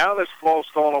 Now this ball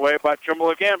stolen away by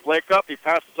Trimble again. Blake Guffey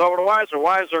passes over to Weiser.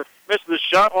 Weiser misses the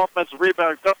shot. Offensive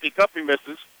rebound. Guffey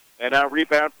misses. And now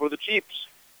rebound for the Jeeps.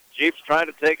 Jeeps trying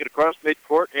to take it across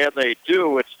midcourt, and they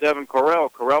do. It's Devin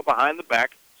Correll. Correll behind the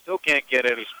back. Still can't get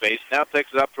any space. Now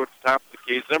takes it up towards the top of the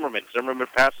key. Zimmerman. Zimmerman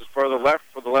passes further left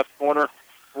for the left corner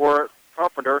for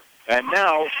Carpenter. And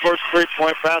now, first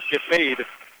three-point basket made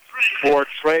for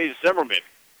Trey Zimmerman.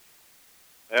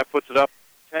 That puts it up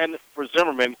 10 for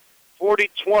Zimmerman.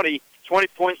 40-20,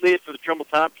 20-point lead for the Trimble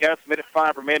Tomcats. Minute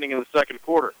 5 remaining in the second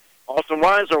quarter. Austin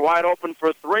Weiser wide open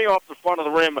for three off the front of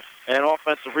the rim, and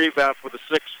offensive rebound for the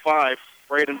 6'5",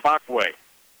 Braden Bachway.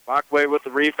 Bachway with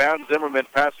the rebound. Zimmerman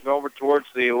passing over towards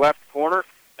the left corner.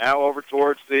 Now over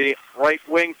towards the right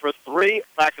wing for three.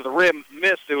 Back of the rim,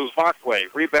 missed. It was Bachway.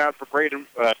 Rebound for Braden,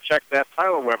 check that,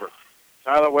 Tyler Weber.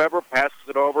 Tyler Weber passes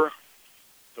it over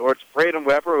towards Braden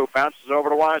Weber, who bounces over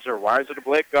to Weiser. Weiser to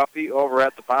Blake Guffey over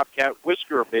at the Bobcat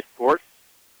Whisker midcourt.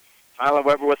 Tyler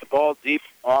Weber with the ball deep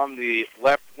on the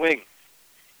left wing.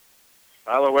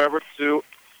 Tyler Weber to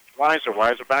Weiser.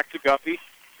 Weiser back to Guffey.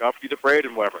 Guffey to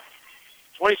Braden Weber.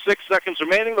 26 seconds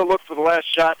remaining to look for the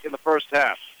last shot in the first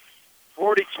half.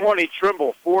 40-20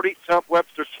 Trimble, 40 South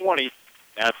Webster 20.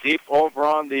 Now deep over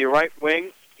on the right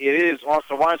wing, it is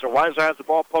Austin Weiser. Weiser has the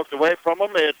ball poked away from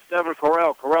him. It's Devin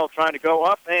Correll. Correll trying to go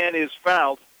up and is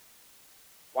fouled.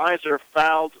 Weiser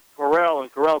fouled Correll,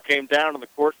 and Correll came down on the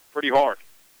court pretty hard.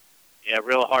 Yeah,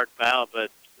 real hard foul, but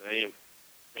I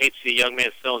hate to see a young man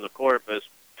still in the court, but it's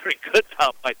a pretty good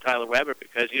foul by Tyler Weber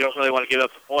because you don't really want to give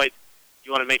up the point.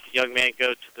 You want to make the young man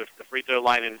go to the free throw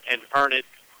line and earn it.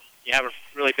 You haven't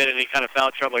really been in any kind of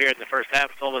foul trouble here in the first half.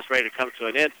 It's almost ready to come to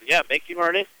an end. So, yeah, make you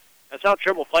earn it. That's how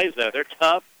Trimble plays, though. They're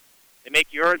tough. They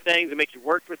make you earn things. They make you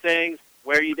work for things.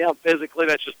 Wear you down physically.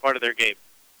 That's just part of their game.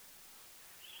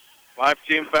 5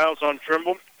 team fouls on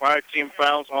Trimble, 5 team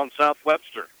fouls on South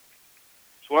Webster.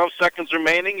 12 seconds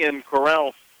remaining, and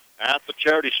Correll at the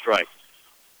charity stripe.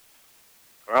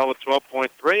 Correll with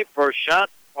 12.3. First shot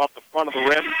off the front of the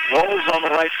rim, rolls on the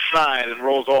right side and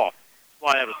rolls off. That's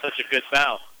why that was such a good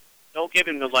foul. Don't give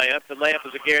him the layup. The layup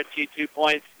is a guaranteed 2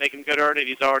 points. Make him good earn it.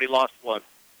 He's already lost one.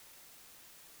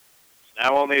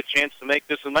 Now only a chance to make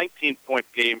this a 19-point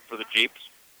game for the Jeeps.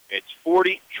 It's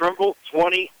 40 Trimble,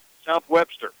 20 South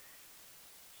Webster.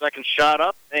 Second shot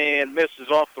up and misses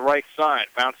off the right side.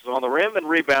 Bounces on the rim and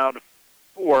rebound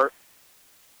for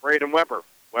Braden Weber.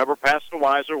 Weber passes to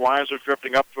Weiser. Weiser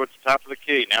drifting up towards the top of the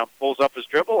key. Now pulls up his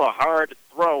dribble. A hard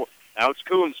throw. Now it's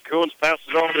Coons. Coons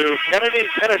passes on to Kennedy.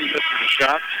 Kennedy misses the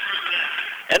shot.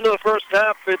 End of the first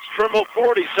half, it's Trimble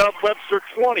 40, South Webster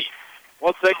 20.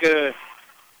 We'll take a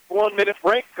 1-minute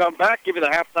break, come back, give you the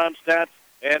halftime stats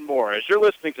and more. As you're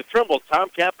listening to Trimble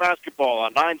Tomcat Basketball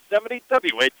on 970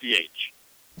 WATH.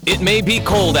 It may be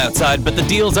cold outside, but the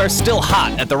deals are still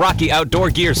hot at the Rocky Outdoor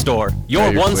Gear Store.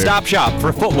 Your one-stop shop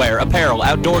for footwear, apparel,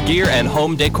 outdoor gear, and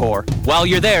home decor. While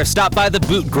you're there, stop by the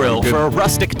Boot Grill for a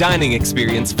rustic dining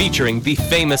experience featuring the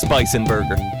famous bison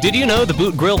burger. Did you know the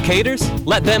Boot Grill caters?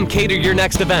 Let them cater your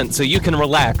next event so you can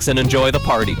relax and enjoy the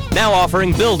party. Now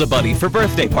offering Build-A-Buddy for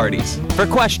birthday parties. For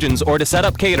questions or to set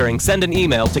up catering, send an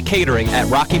email to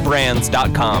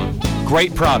catering@rockybrands.com.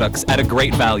 Great products at a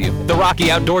great value. The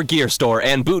Rocky Outdoor Gear Store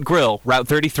and Boot Grill, Route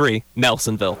 33,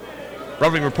 Nelsonville.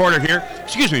 Roving reporter here.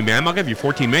 Excuse me, ma'am. I'll give you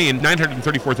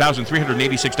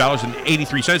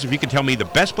 $14,934,386.83 if you can tell me the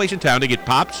best place in town to get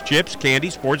pops, chips, candy,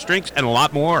 sports drinks, and a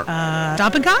lot more.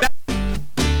 Stop and Cop?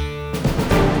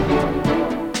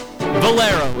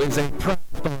 Valero is a proud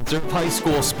sponsor of high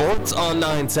school sports on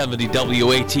 970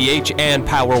 WATH and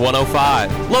Power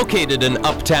 105. Located in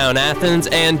Uptown Athens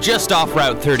and just off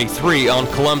Route 33 on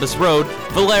Columbus Road,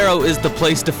 Valero is the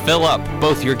place to fill up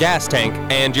both your gas tank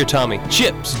and your tummy.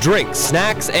 Chips, drinks,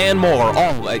 snacks, and more,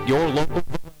 all at your local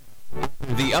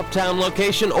the Uptown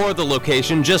location or the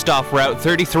location just off Route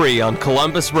 33 on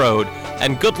Columbus Road.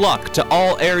 And good luck to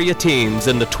all area teams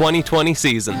in the 2020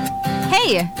 season.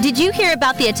 Hey, did you hear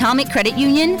about the Atomic Credit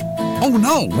Union? Oh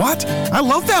no, what? I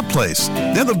love that place.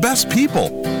 They're the best people.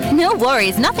 No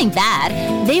worries, nothing bad.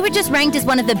 They were just ranked as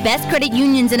one of the best credit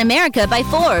unions in America by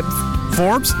Forbes.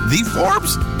 Forbes? The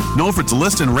Forbes? Known for its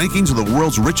list and rankings of the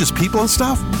world's richest people and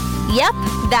stuff? Yep,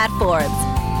 that Forbes.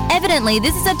 Evidently,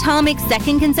 this is Atomic's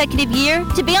second consecutive year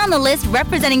to be on the list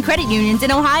representing credit unions in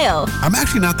Ohio. I'm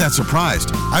actually not that surprised.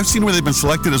 I've seen where they've been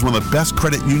selected as one of the best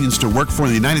credit unions to work for in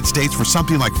the United States for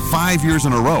something like 5 years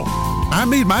in a row. I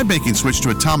made my banking switch to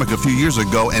Atomic a few years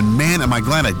ago, and man, am I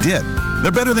glad I did.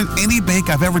 They're better than any bank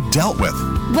I've ever dealt with.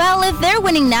 Well, if they're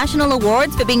winning national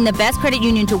awards for being the best credit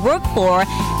union to work for,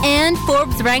 and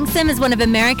Forbes ranks them as one of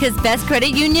America's best credit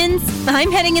unions, I'm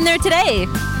heading in there today.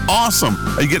 Awesome.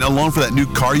 Are you getting a loan for that new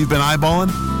car you've been eyeballing?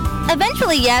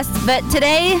 Eventually, yes, but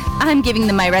today, I'm giving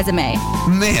them my resume.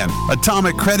 Man,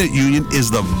 Atomic Credit Union is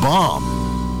the bomb.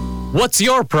 What's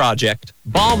your project?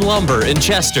 Baum Lumber in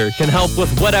Chester can help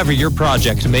with whatever your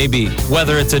project may be.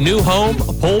 Whether it's a new home,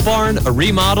 a pole barn, a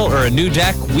remodel, or a new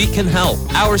deck, we can help.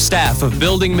 Our staff of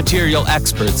building material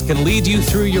experts can lead you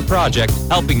through your project,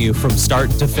 helping you from start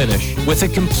to finish. With a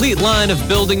complete line of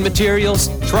building materials,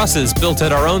 trusses built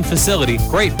at our own facility,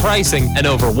 great pricing, and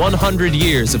over 100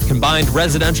 years of combined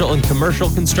residential and commercial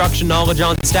construction knowledge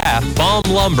on staff, Baum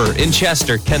Lumber in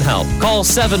Chester can help. Call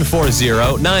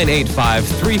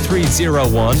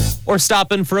 740-985-3301 or stop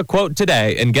in for a quote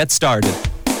today and get started.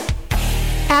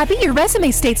 Abby, your resume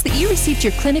states that you received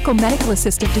your clinical medical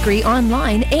assistant degree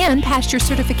online and passed your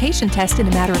certification test in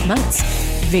a matter of months.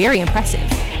 Very impressive.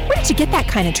 Where did you get that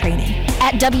kind of training?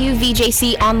 At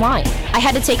WVJC Online. I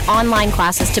had to take online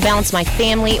classes to balance my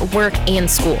family, work, and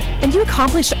school. And you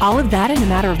accomplished all of that in a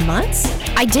matter of months?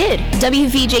 I did.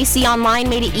 WVJC Online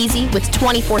made it easy with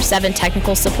 24/7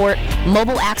 technical support,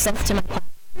 mobile access to my class.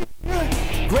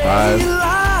 5,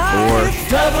 4,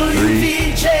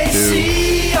 3, 2,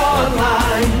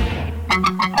 Online.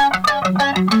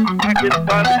 Back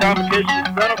inside the competition,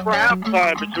 set up for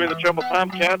halftime between the Trimble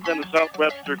Tomcats and the South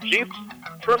Webster Chiefs.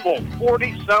 Trimble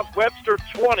 40, South Webster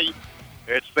 20.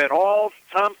 It's been all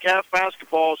Tomcat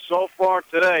basketball so far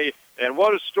today, and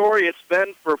what a story it's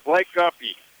been for Blake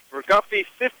Guffey. For Guffey,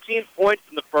 15 points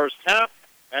in the first half,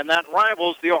 and that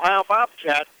rivals the Ohio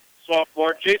Bobcat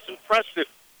sophomore Jason Preston.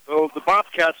 So the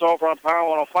Bobcats over on Power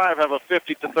 105 have a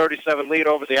 50-37 lead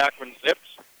over the Akron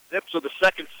Zips. Zips are the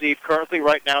second seed currently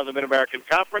right now in the Mid-American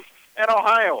Conference. And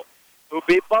Ohio, who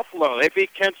beat Buffalo. They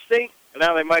beat Kent State, and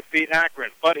now they might beat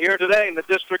Akron. But here today in the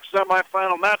district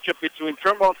semifinal matchup between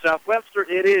Trimble and South Webster,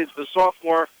 it is the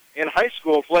sophomore in high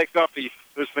school, Blake Guffey,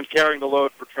 who's been carrying the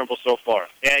load for Trimble so far.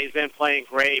 Yeah, he's been playing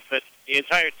great, but the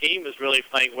entire team is really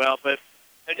playing well. But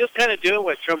they're just kind of doing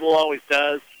what Trimble always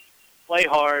does, play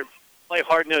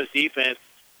hard-nosed defense,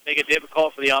 make it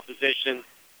difficult for the opposition,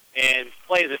 and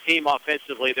play as a team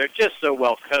offensively. They're just so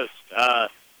well coached.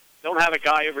 Don't have a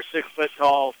guy over 6 foot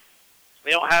tall. They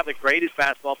don't have the greatest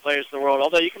basketball players in the world,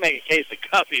 although you can make a case that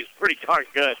Guffey is pretty darn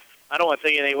good. I don't want to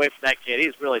take anything away from that kid.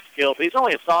 He's really skilled. But he's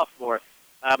only a sophomore,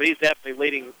 but he's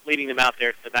definitely leading them out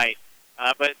there tonight.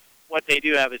 But what they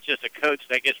do have is just a coach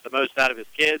that gets the most out of his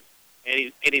kids,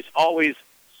 and he's always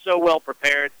so well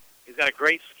prepared. He's got a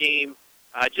great scheme,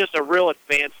 just a real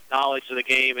advanced knowledge of the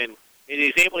game, and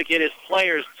he's able to get his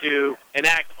players to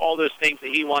enact all those things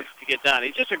that he wants to get done.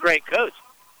 He's just a great coach.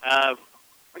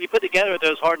 When you put together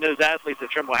those hard-nosed athletes that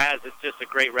Trimble has, it's just a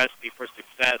great recipe for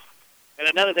success. And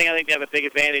another thing I think they have a big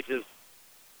advantage is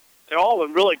they're all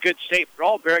in really good shape. They're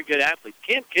all very good athletes.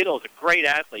 Cam Kittle is a great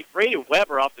athlete. Brady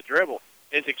Weber off the dribble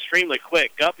is extremely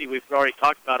quick. Guffey we've already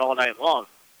talked about all night long.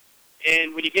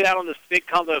 And when you get out on this big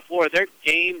combo floor, their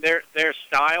game, their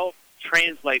style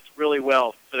translates really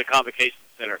well to the Convocation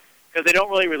Center because they don't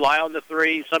really rely on the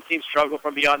three. Some teams struggle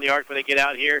from beyond the arc when they get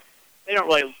out here. They don't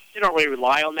really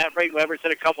rely on that. Brady Weber's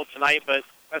hit a couple tonight, but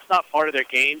that's not part of their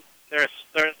game. They're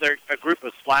a group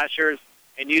of slashers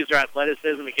and use their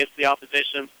athleticism against the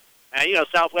opposition. And,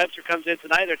 South Webster comes in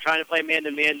tonight. They're trying to play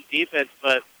man-to-man defense,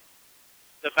 but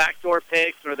the backdoor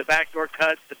picks or the backdoor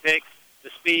cuts, the picks, the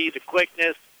speed, the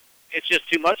quickness, it's just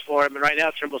too much for them. And right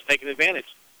now, Trimble's taking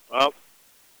advantage. Well,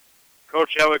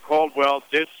 Coach Howie Caldwell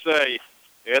did say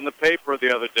in the paper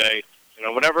the other day,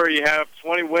 whenever you have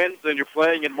 20 wins and you're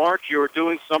playing in March, you are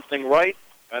doing something right,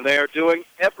 and they are doing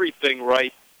everything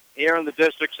right here in the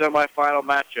district semifinal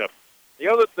matchup. The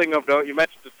other thing of note, you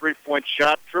mentioned the three-point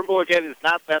shot. Trimble, again, is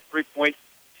not that three-point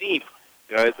team.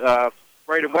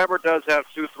 Braden Weber does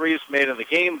have 2 threes made in the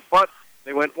game, but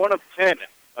they went 1 of 10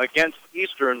 against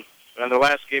Eastern in the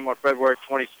last game on February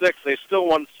 26th. They still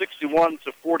won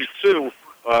 61-42,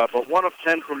 but 1 of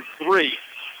 10 from 3.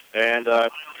 And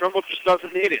Trimble just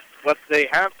doesn't need it. What they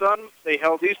have done, they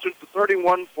held Eastern to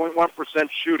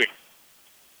 31.1% shooting.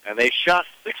 And they shot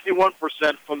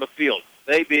 61% from the field,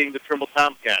 they being the Trimble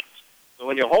Tomcats. So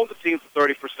when you hold the team to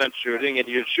 30% shooting and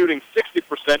you're shooting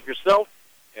 60% yourself,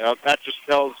 that just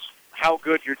tells how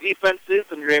good your defense is,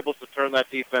 and you're able to turn that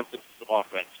defense into some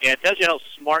offense. Yeah, it tells you how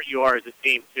smart you are as a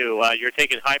team, too. You're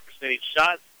taking high-percentage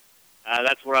shots.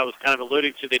 That's where I was kind of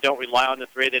alluding to. They don't rely on the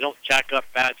three. They don't jack up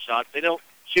bad shots. They don't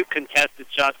shoot contested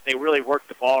shots. They really work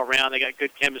the ball around. They got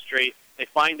good chemistry. They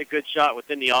find a good shot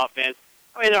within the offense.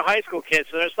 I mean, they're high school kids,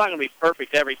 so it's not going to be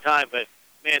perfect every time, but,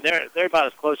 man, they're about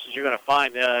as close as you're going to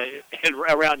find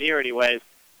around here anyways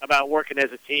about working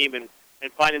as a team and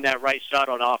finding that right shot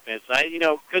on offense.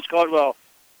 Coach Caldwell,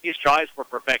 he strives for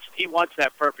perfection. He wants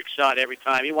that perfect shot every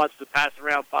time. He wants to pass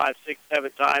around 5, 6,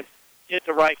 7 times, get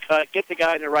the right cut, get the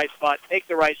guy in the right spot, take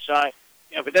the right shot.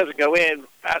 If it doesn't go in,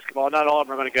 basketball, not all of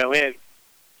them are going to go in.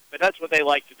 But that's what they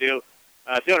like to do.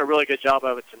 doing a really good job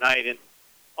of it tonight. And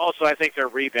also, I think their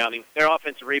rebounding, their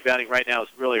offensive rebounding right now is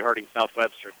really hurting South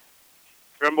Webster.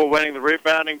 Trimble winning the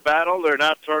rebounding battle. They're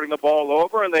not turning the ball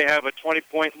over, and they have a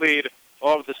 20-point lead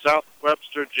over the South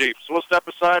Webster Jeeps. We'll step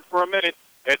aside for a minute.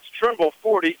 It's Trimble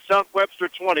 40, South Webster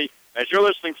 20, as you're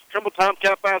listening to Trimble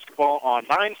Tomcat basketball on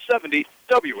 970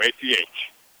 WATH.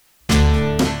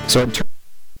 So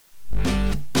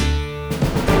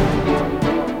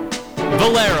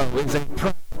Valero is a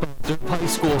proud sponsor of high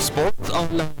school sports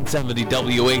on 970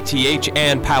 WATH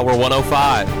and Power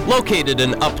 105. Located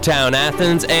in Uptown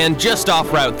Athens and just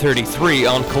off Route 33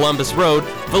 on Columbus Road,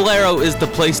 Valero is the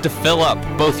place to fill up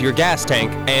both your gas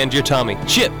tank and your tummy.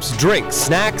 Chips, drinks,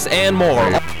 snacks, and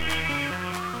more.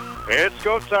 It's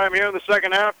go time here in the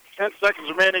second half. 10 seconds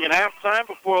remaining in halftime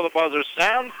before the buzzer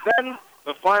sounds. Then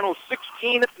the final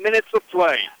 16 minutes of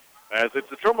play, as it's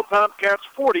the Trimble Tomcats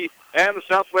 40 and the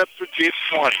South Webster Jeeps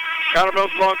 20. Connor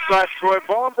Mills alongside Troy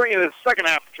Ball bringing the second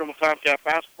half of Trimble Tomcat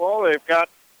basketball. They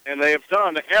have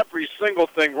done every single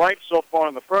thing right so far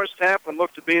in the first half and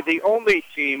look to be the only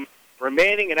team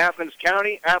remaining in Athens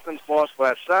County. Athens lost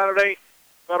last Saturday.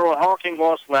 Federal Hawking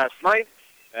lost last night.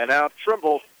 And now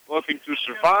Trimble looking to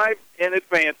survive and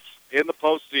advance in the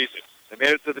postseason. They made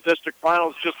it to the district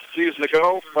finals just a season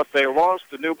ago, but they lost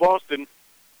to New Boston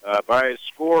by a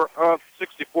score of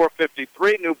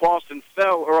 64-53. New Boston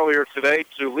fell earlier today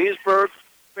to Leesburg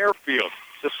Fairfield,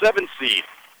 the 7th seed.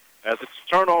 As it's a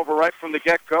turnover right from the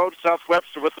get-go, South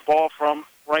Webster with the ball from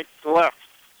right to left.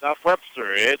 South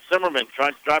Webster, it's Zimmerman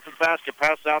trying to drive the basket,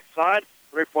 pass outside.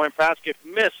 Three-point basket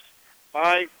missed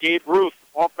by Gabe Ruth.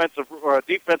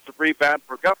 Defensive rebound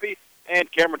for Guppy, and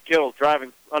Cameron Kittle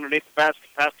driving underneath the basket,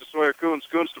 pass to Sawyer Coons.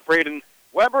 Coons to Braden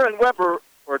Weber, and Weber,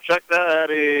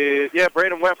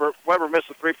 Braden Weber. Weber missed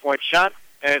a three-point shot,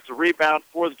 and it's a rebound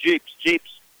for the Jeeps.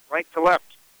 Jeeps right to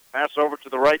left. Pass over to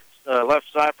the left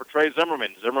side for Trey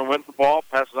Zimmerman. Zimmerman wins the ball,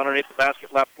 passes underneath the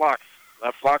basket, left block.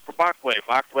 Left block for Bachway.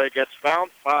 Bachway gets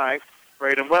fouled by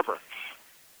Braden Weber.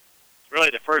 Really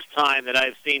the first time that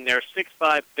I've seen their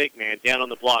 6'5" big man down on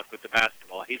the block with the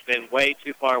basketball. He's been way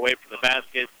too far away from the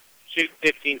basket, shooting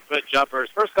 15-foot jumpers.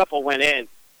 First couple went in.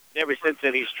 Ever since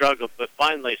then, he's struggled. But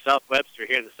finally, South Webster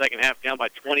here in the second half, down by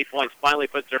 20 points, finally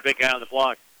puts their big guy on the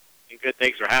block, and good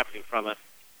things are happening from it.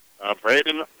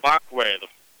 Braden Bachway,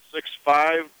 the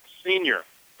 6'5" senior,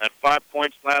 had 5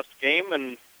 points last game,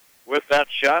 and with that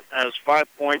shot, has 5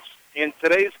 points in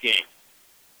today's game.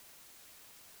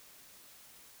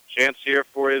 Chance here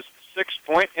for his 6th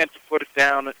point and to put it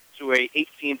down to a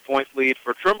 18-point lead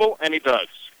for Trimble, and he does.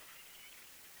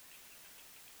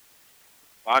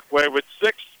 Bachway with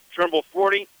 6, Trimble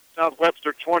 40, South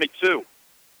Webster 22.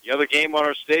 The other game on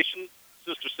our station,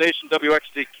 sister station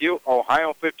WXDQ,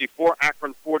 Ohio 54,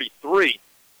 Akron 43.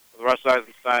 For the Russ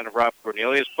Eisenstein and Rob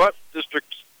Cornelius, but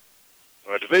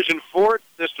Division 4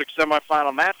 district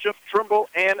semifinal matchup, Trimble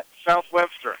and South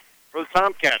Webster. For the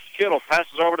Tomcats, Kittle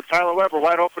passes over to Tyler Weber,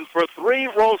 wide open for 3,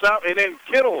 rolls out, and then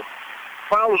Kittle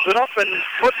follows it up and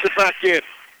puts it back in.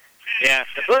 Yeah,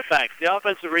 the putbacks, the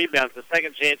offensive rebounds, the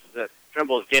second chances that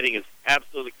Trimble is getting is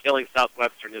absolutely killing South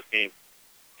Webster in this game.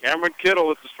 Cameron Kittle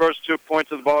with his first 2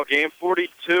 points of the ball game,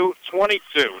 42-22.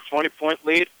 20-point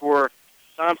lead for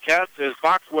Tomcats as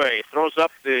Bachway throws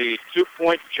up the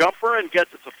 2-point jumper and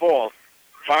gets it to fall.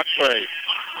 Bachway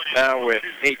now with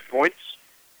 8 points.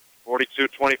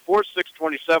 42-24,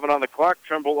 6:27 on the clock.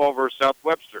 Trimble over South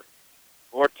Webster.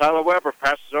 For Tyler Weber,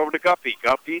 passes over to Guppy.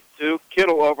 Guppy to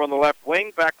Kittle over on the left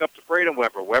wing. Back up to Braden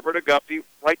Weber. Weber to Guppy,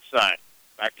 right side.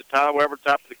 Back to Tyler Weber,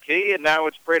 top of the key, and now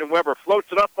it's Braden Weber.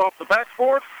 Floats it up off the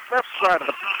backboard, left side of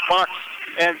the box,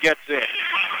 and gets in.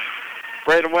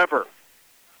 Braden Weber,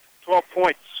 12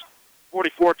 points,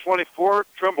 44-24.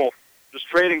 Trimble just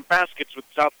trading baskets with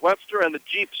South Webster, and the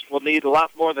Jeeps will need a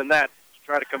lot more than that to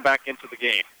try to come back into the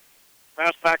game.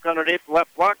 Pass back underneath the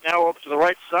left block, now over to the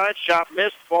right side. Shot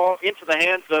missed, ball into the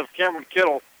hands of Cameron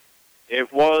Kittle.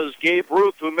 It was Gabe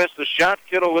Ruth who missed the shot.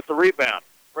 Kittle with the rebound.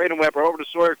 Braden Weber over to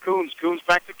Sawyer Coons. Coons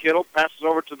back to Kittle. Passes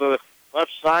over to the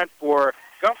left side for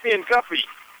Guppy, and Guppy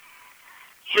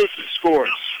shoots and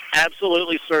scores.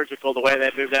 Absolutely surgical the way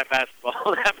they moved that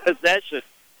basketball. That possession.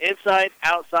 Inside,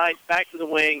 outside, back to the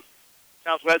wing.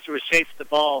 South Webster was chasing the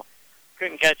ball.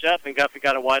 Couldn't catch up, and Guppy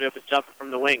got a wide open jumper from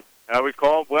the wing. We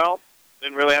called,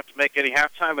 didn't really have to make any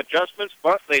halftime adjustments,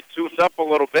 but they tuned up a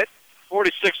little bit.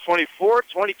 46-24,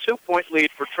 22-point lead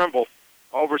for Trimble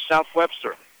over South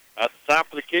Webster. At the top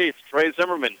of the key, it's Trey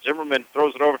Zimmerman. Zimmerman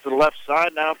throws it over to the left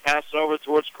side. Now pass over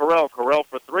towards Correll. Correll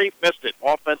for 3, missed it.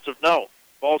 Offensive no.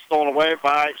 Ball stolen away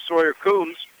by Sawyer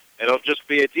Coons. It'll just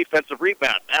be a defensive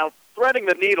rebound. Now threading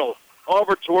the needle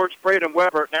over towards Braden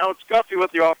Weber. Now it's Guffey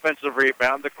with the offensive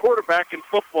rebound. The quarterback in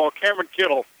football, Cameron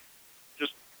Kittle,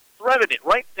 just threaded it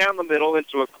right down the middle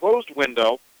into a closed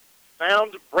window,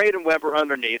 found Braden Weber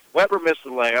underneath. Weber missed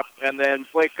the layup, and then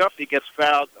Blake Guffey gets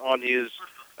fouled on his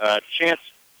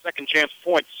second chance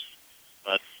points.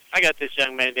 But I got this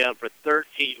young man down for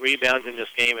 13 rebounds in this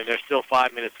game, and there's still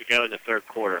 5 minutes to go in the third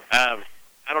quarter.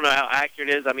 I don't know how accurate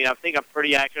it is. I mean, I think I'm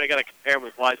pretty accurate. I got to compare him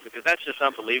with Wise because that's just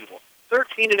unbelievable.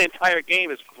 13 in an entire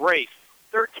game is great.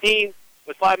 13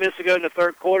 with 5 minutes to go in the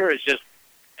third quarter is just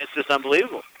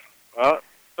unbelievable.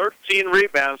 13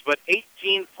 rebounds, but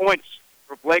 18 points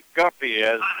for Blake Guffey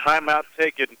as timeout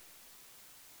taken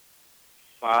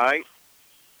by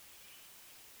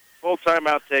full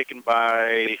timeout taken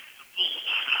by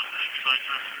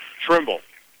Trimble.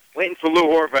 Waiting for Lou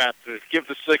Horvath to give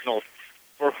the signal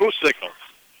for who signals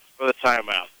for the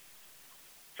timeout.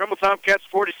 Trimble Tomcats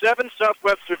 47, South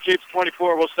Webster Chiefs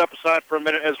 24. We'll step aside for a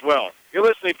minute as well. You're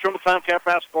listening to Trimble Tomcat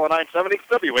Basketball at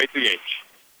 970 WATH.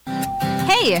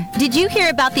 Hey, did you hear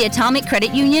about the Atomic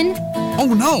Credit Union?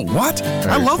 Oh, no. What?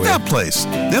 I love that place.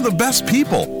 They're the best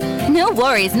people. No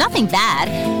worries, nothing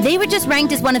bad. They were just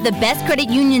ranked as one of the best credit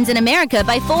unions in America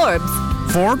by Forbes.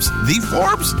 Forbes? The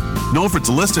Forbes? Known for its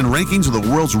list and rankings of the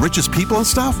world's richest people and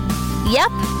stuff? Yep,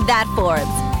 that Forbes.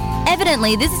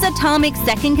 Evidently, this is Atomic's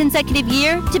second consecutive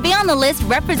year to be on the list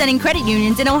representing credit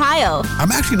unions in Ohio.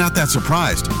 I'm actually not that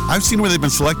surprised. I've seen where they've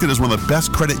been selected as one of the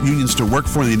best credit unions to work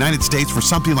for in the United States for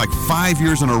something like 5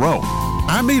 years in a row.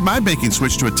 I made my banking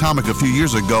switch to Atomic a few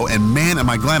years ago, and man, am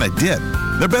I glad I did.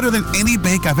 They're better than any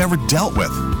bank I've ever dealt with.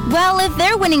 Well, if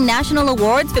they're winning national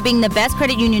awards for being the best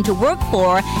credit union to work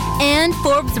for, and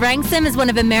Forbes ranks them as one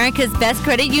of America's best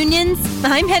credit unions,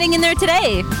 I'm heading in there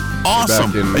today.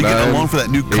 Awesome. Are you getting a loan for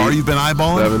that new car you've been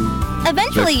eyeballing?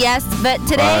 Eventually, yes, but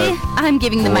today, I'm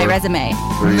giving them my resume.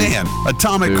 Man,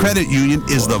 Atomic Credit Union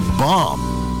is the bomb.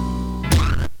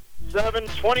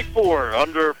 7:24,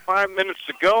 under 5 minutes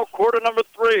to go. Quarter number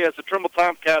 3 as the Trimble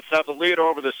Tomcats have the lead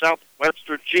over the South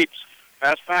Webster Chiefs.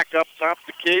 Pass back up top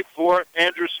the key for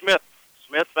Andrew Smith.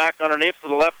 Smith back underneath to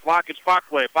the left block. It's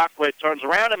Bachway. Bachway turns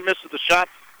around and misses the shot.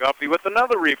 Guffey with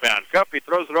another rebound. Guffey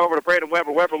throws it over to Braden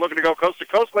Weber. Weber looking to go coast to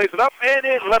coast. Lays it up and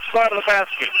in left side of the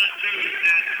basket.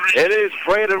 It is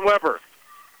Braden Weber.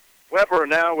 Weber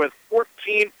now with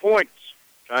 14 points.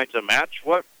 Trying to match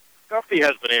what Guffey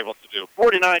has been able to do.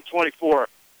 49-24.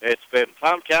 It's been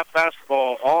Tomcat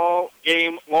basketball all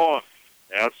game long.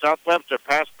 Now South Webster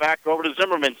pass back over to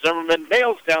Zimmerman. Zimmerman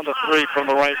nails down the three from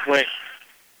the right wing.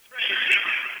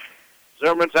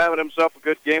 Zimmerman's having himself a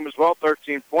good game as well.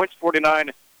 13 points,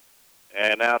 49,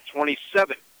 and now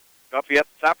 27. Guffey at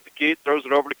the top of the key, throws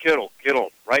it over to Kittle.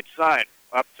 Kittle, right side,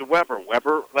 up to Weber.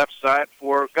 Weber, left side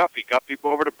for Guffey. Guffey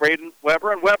over to Braden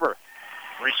Weber, and Weber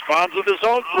responds with his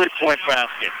own three-point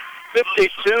basket.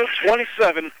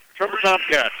 52-27, Trimble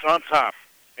Tomcats on top.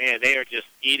 Man, they are just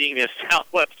eating this South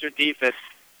Webster defense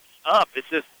up. It's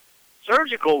just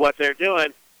surgical what they're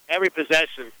doing. Every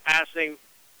possession, passing,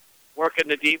 working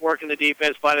the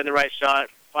defense, finding the right shot,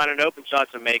 finding open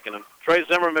shots and making them. Trey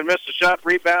Zimmerman missed a shot,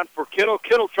 rebound for Kittle.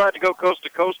 Kittle tried to go coast to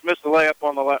coast, missed the layup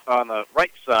on the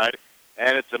right side,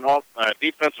 and it's an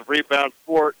defensive rebound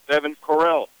for Devin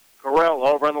Correll. Correll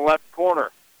over in the left corner.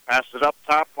 Passed it up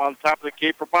top on top of the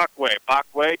key for Bachway.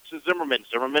 Bachway to Zimmerman.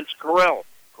 Zimmerman to Correll.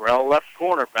 Correll left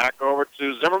corner. Back over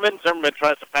to Zimmerman. Zimmerman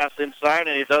tries to pass inside,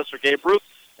 and he does for Gabe Ruth.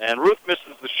 And Ruth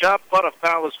misses the shot, but a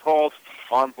foul is called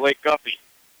on Blake Guffey.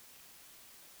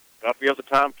 Guffey of the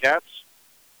Tomcats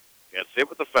gets hit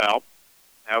with the foul.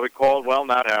 Howie Caldwell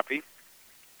not happy.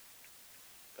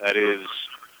 That is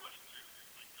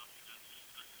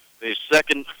the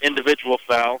second individual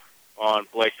foul on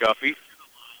Blake Guffey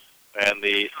and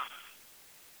the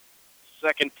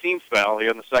second team foul here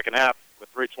in the second half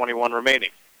with 3:21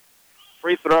 remaining.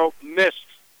 Free throw missed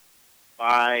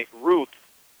by Ruth.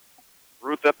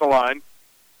 Ruth at the line.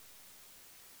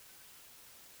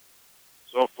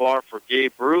 So far for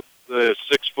Gabe Ruth, the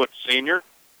 6-foot senior,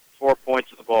 4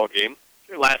 points of the ball game.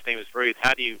 Your last name is Ruth.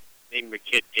 How do you name your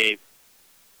kid Gabe?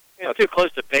 It's too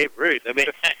close to Babe Ruth. I mean,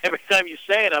 every time you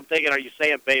say it, I'm thinking, are you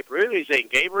saying Babe Ruth? Are you saying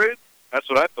Gabe Ruth? That's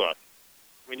what I thought.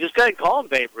 I mean, just go ahead and call him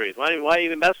Babe Ruth. Why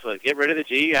even mess with it? Get rid of the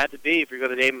G. You had to be if you're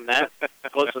going to name him that.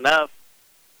 Close enough.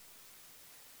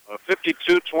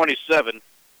 52-27,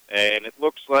 and it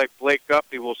looks like Blake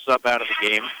Guffey will sub out of the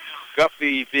game.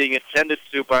 Guffey being attended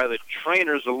to by the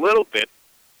trainers a little bit.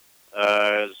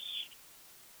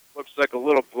 Looks like a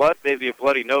little blood, maybe a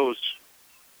bloody nose,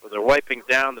 where they're wiping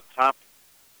down the top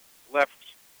left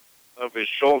of his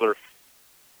shoulder,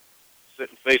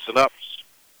 sitting facing up.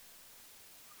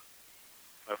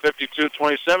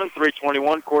 52-27,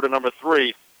 3:21, quarter number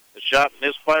 3. The shot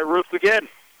missed by Ruth again.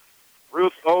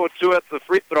 Ruth 0-2 at the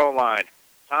free throw line.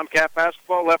 Tomcat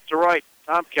basketball left to right.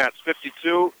 Tomcats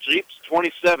 52, Jeeps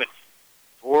 27.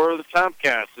 For the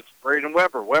Tomcats, it's Braden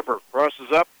Weber. Weber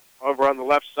crosses up over on the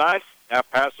left side. Now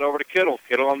pass over to Kittle.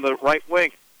 Kittle on the right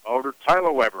wing. Over to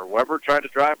Tyler Weber. Weber tried to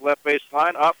drive left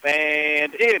baseline, up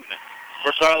and in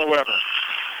for Tyler Weber.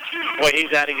 Boy,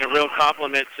 he's adding a real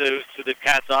compliment to the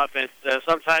Cats offense.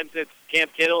 Sometimes it's Cam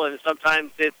Kittle and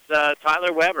sometimes it's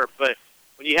Tyler Weber. But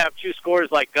when you have two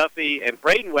scorers like Guffey and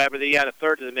Braden Weber, then you add a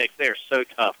third to the mix. They're so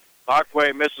tough.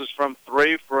 Bachway misses from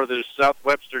 3 for the South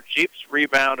Webster Jeeps.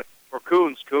 Rebound for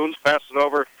Coons. Coons passes it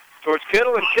over towards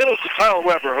Kittle, and Kittle to Tyler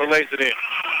Weber, who lays it in.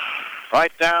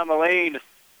 Right down the lane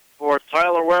for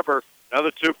Tyler Weber.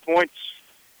 Another 2 points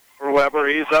for Weber.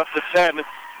 He's up to 10,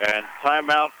 and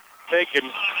timeout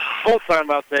taken, full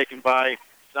timeout taken by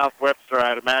South Webster,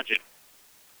 I'd imagine.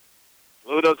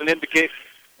 Blue doesn't indicate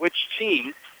which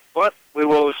team, but we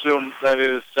will assume that it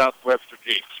is South Webster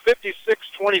Jeeps.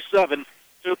 56-27,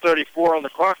 2:34 on the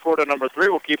clock, quarter number 3.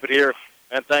 We'll keep it here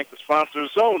and thank the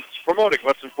sponsors, Zones, promoting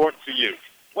what's important to you.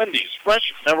 Wendy's,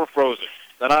 fresh, never frozen.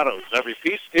 Donato's, every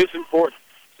piece is important.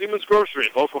 Siemens Grocery,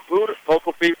 local food,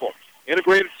 local people.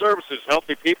 Integrated services,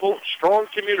 healthy people, strong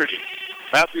community.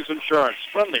 Matthews Insurance,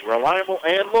 friendly, reliable,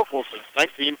 and local since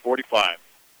 1945.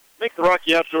 Make the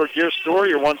Rocky Outdoor Gear Store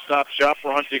your one-stop shop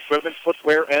for hunting equipment,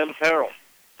 footwear, and apparel.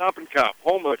 Top and Cop,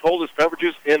 home of the coldest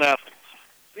beverages in Athens.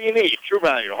 C&E, True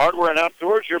Value, Hardware and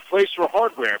Outdoors, your place for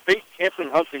hardware, bait, camping,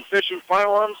 hunting, fishing,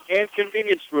 firearms, and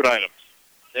convenience food items.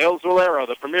 Sales Valero,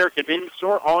 the premier convenience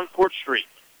store on Court Street.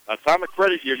 Atomic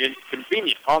Credit Union,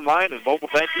 convenient online and mobile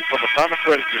banking from Atomic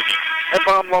Credit Union. And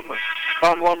Baum Lumber.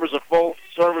 Baum Lumber is a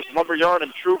full-service lumber yard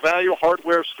and True Value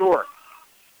hardware store.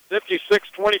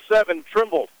 56-27,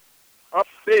 Trimble up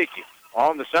big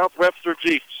on the South Webster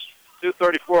Jeeps.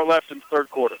 2:34 left in the third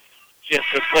quarter. Just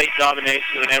complete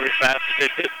domination in every facet of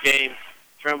this game.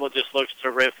 Trimble just looks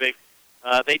terrific.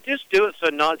 They just do it so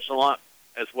nonchalant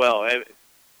as well.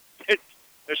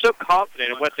 They're so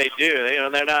confident in what they do.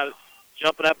 They're not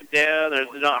jumping up and down.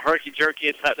 They're not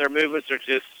herky-jerky. Their movements are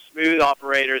just smooth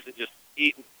operators and just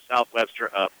eating South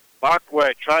Webster up.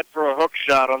 Bachway tried for a hook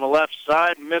shot on the left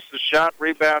side, missed the shot,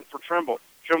 rebound for Trimble.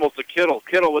 Trimble to Kittle.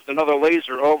 Kittle with another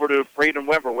laser over to Braden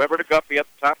Weber. Weber to Guppy at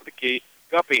the top of the key.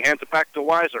 Guppy hands it back to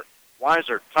Weiser.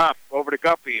 Weiser, top, over to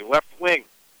Guppy, left wing.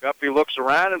 Guppy looks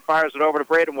around and fires it over to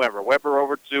Braden Weber. Weber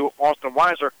over to Austin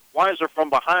Weiser. Weiser from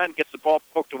behind gets the ball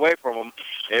poked away from him.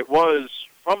 It was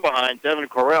from behind Devin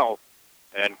Correll.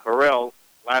 And Correll,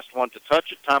 last one to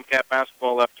touch it. Tomcat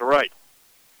basketball left to right.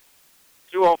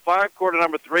 2:05, quarter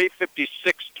number 3,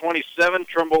 56-27.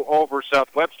 Trimble over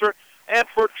South Webster. And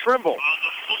for Trimble,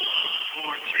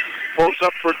 pulls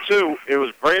up for 2. It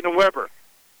was Braden Weber.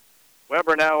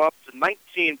 Weber now up to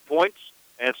 19 points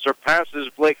and surpasses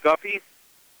Blake Guffey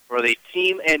for the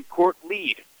team and court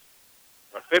lead.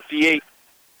 58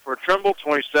 for Trimble,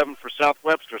 27 for South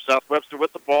Webster. South Webster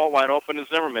with the ball, wide open to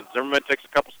Zimmerman. Zimmerman takes a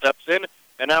couple steps in,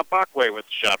 and now Bachway with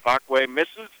the shot. Bachway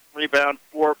misses, rebound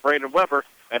for Braden Weber,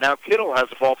 and now Kittle has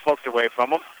the ball poked away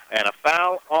from him, and a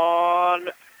foul on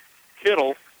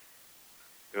Kittle.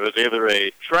 It was either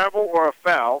a travel or a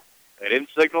foul. They didn't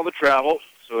signal the travel,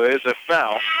 so it is a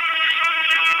foul.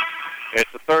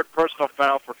 It's the third personal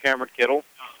foul for Cameron Kittle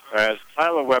as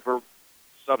Tyler Weber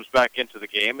subs back into the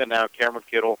game, and now Cameron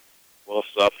Kittle will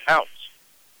sub out.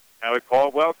 Howie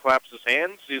Caldwell claps his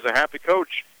hands. He's a happy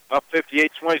coach. Up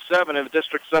 58-27 in the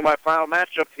district semifinal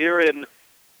matchup here in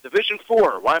Division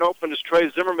 4. Wide open is Trey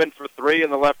Zimmerman for 3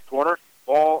 in the left corner.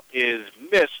 Ball is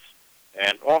missed,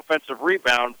 and offensive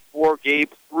rebound for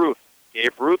Gabe Ruth.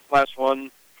 Gabe Ruth, last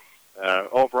one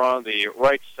over on the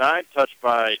right side, touched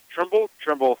by Trimble.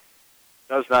 Trimble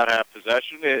does not have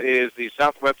possession. It is the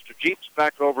South Webster Jeeps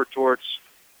back over towards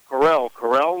Correll.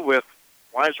 Correll with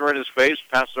Weiser in his face,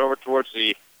 passes over towards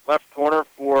the left corner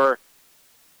for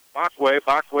Bachway.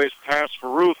 Bachway's pass for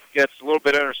Ruth gets a little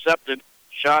bit intercepted.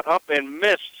 Shot up and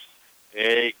missed.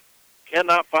 They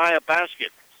cannot buy a basket.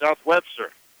 South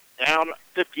Webster down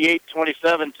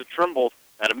 58-27 to Trimble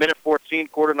at a minute 14,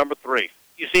 quarter number 3.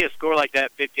 You see a score like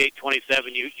that,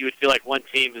 58-27, you would feel like one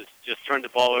team has just turned the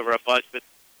ball over a bunch, but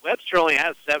Webster only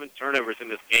has 7 turnovers in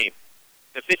this game.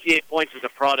 The 58 points is a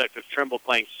product of Trimble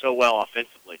playing so well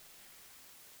offensively.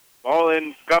 Ball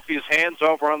in Guffey's hands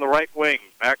over on the right wing.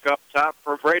 Back up top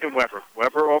for Braden Weber.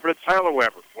 Weber over to Tyler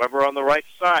Weber. Weber on the right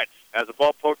side. Has the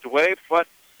ball poked away, but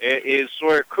it is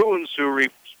Sawyer Coons who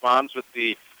responds with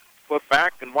the foot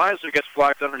back, and Weiser gets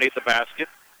blocked underneath the basket.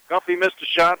 Guffey missed a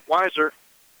shot. Weiser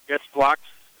gets blocked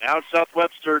Now South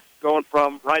Webster going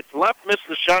from right to left. Missed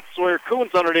the shot. Sawyer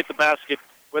Coons underneath the basket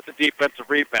with the defensive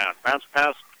rebound. Bounce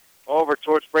pass over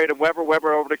towards Braden Weber.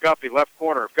 Weber over to Guffey, left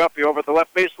corner. Guffey over the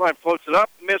left baseline, floats it up.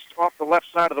 Missed off the left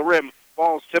side of the rim.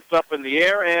 Ball's tipped up in the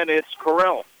air, and it's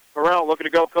Correll. Correll looking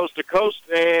to go coast to coast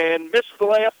and missed the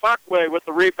layup. Backway with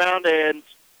the rebound, and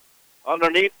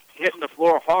underneath, hitting the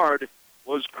floor hard,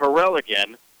 was Correll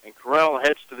again. And Correll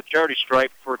heads to the charity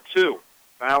stripe for 2.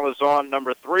 Foul is on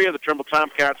number 3 of the Trimble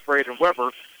Tomcats, Braden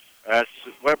Weber. That's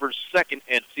Weber's second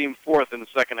and team 4th in the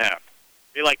second half.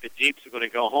 I feel like the Jeeps are going to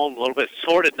go home a little bit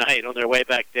sore tonight on their way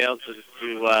back down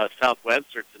to South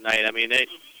Webster tonight. I mean,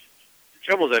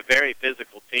 Trimble's a very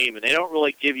physical team, and they don't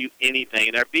really give you anything.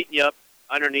 And they're beating you up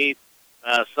underneath.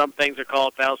 Some things are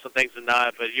called fouls, some things are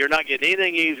not. But you're not getting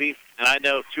anything easy, and I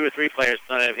know 2 or 3 players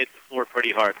tonight have hit the floor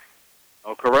pretty hard.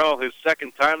 Oh, Correll, his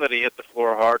second time that he hit the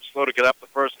floor hard. Slow to get up the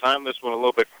first time. This one a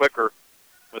little bit quicker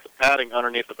with the padding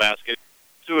underneath the basket.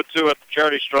 2 of 2 at the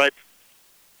charity stripe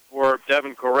for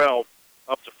Devin Correll.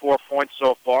 Up to 4 points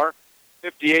so far.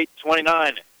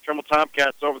 58-29. Trimble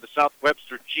Tomcats over the South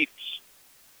Webster Jeeps.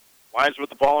 Wise with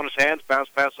the ball in his hands. Bounce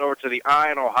pass over to the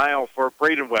eye in Ohio for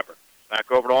Braden Weber. Back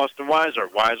over to Austin Weiser.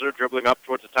 Weiser dribbling up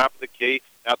towards the top of the key.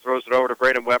 Now throws it over to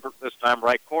Braden Weber. This time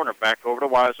right corner. Back over to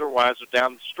Weiser.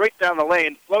 Weiser straight down the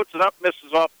lane. Floats it up.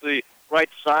 Misses off the right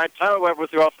side. Tyler Weber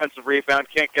with the offensive rebound.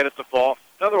 Can't get it to fall.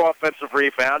 Another offensive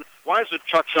rebound. Weiser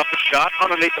chucks up a shot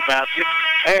underneath the basket.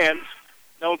 And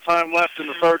no time left in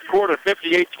the third quarter.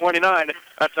 58-29.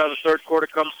 That's how the third quarter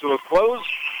comes to a close.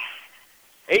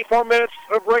 8 more minutes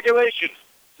of regulation.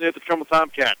 See the Trimble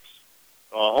Tomcats.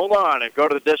 Hold on and go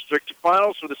to the district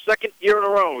finals for the second year in a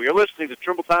row. You're listening to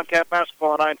Trimble Tomcat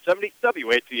Basketball on 970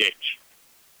 WATH.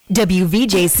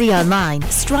 WVJC Online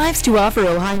strives to offer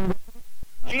Ohio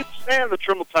Jeeps and the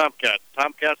Trimble Tomcats.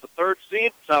 Tomcats the 3rd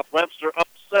seed. South Webster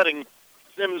upsetting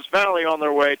Sims Valley on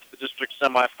their way to the district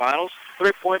semifinals.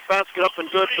 3-point basket up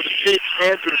and good for the Chiefs.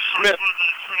 Andrew Smith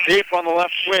deep on the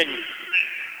left wing.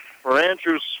 For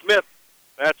Andrew Smith,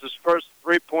 that's his first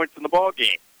 3 points in the ball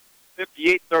game.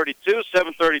 58-32,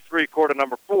 7:33, quarter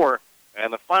number 4,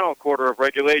 and the final quarter of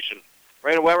regulation.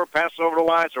 Braden Weber pass over to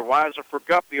Weiser. Weiser for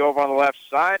Guppy over on the left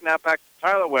side. Now back to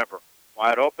Tyler Weber.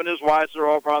 Wide open is Weiser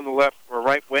over on the left or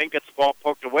right wing. Gets the ball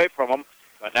poked away from him,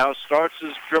 but now starts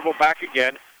his dribble back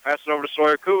again. Pass it over to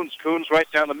Sawyer Coons. Coons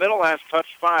right down the middle. Last touch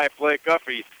by Blake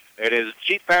Guffey. It is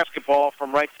cheap basketball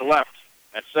from right to left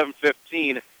at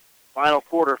 7:15. Final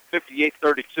quarter,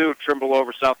 58-32, Trimble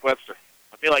over South Webster.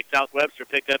 I feel like South Webster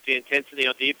picked up the intensity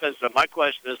on defense, but my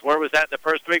question is, where was that in the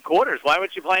first 3 quarters? Why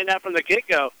weren't you playing that from the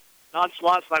get-go?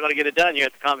 Non-SWAT's not going to get it done. You're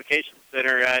at the Convocation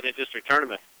Center at a district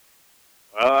tournament.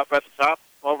 Well, up at the top,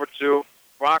 over to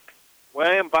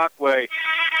Brockway, and Backway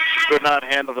could not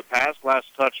handle the pass. Last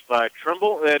touch by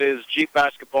Trimble. It is Jeep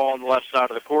basketball on the left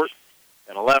side of the court,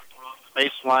 and a left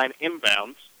baseline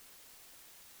inbounds.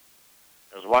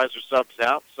 As Weiser subs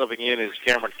out, subbing in is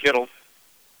Cameron Kittle.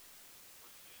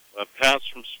 A pass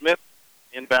from Smith.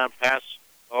 Inbound pass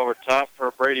over top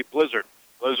for Brady Blizzard.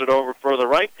 Blizzard over further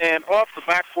right and off the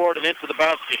backboard and into the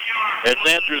basket. It's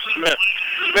Andrew Smith.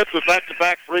 Smith with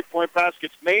back-to-back 3-point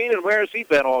baskets made, and where has he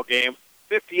been all game?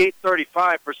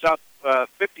 58-35 for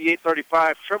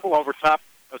 58-35. Trimble over top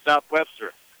of South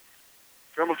Webster.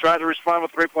 Trimble tried to respond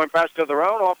with 3-point basket of their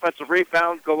own. Offensive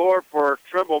rebound galore for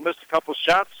Trimble. Missed a couple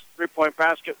shots. 3-point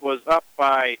basket was up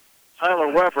by Tyler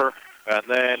Weber. And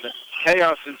then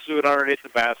chaos ensued underneath the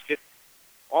basket.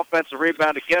 Offensive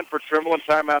rebound again for Trimble, and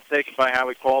timeout taken by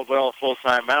Howie Caldwell, a full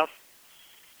timeout.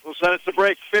 We'll send it to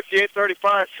break.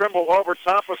 58-35, Trimble over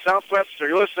top of South Webster.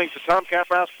 You're listening to Tomcat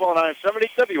Basketball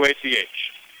 970 WATH.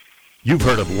 You've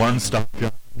heard of One Stop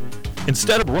Shop.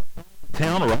 Instead of running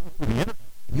town or the internet,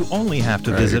 you only have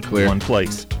to visit one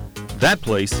place. That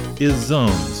place is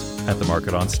Zones at the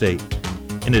Market on State.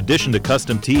 In addition to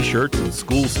custom T-shirts and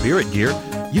school spirit gear,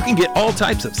 you can get all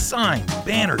types of signs,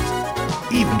 banners,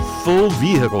 even full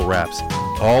vehicle wraps,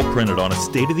 all printed on a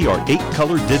state-of-the-art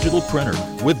 8-color digital printer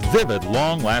with vivid,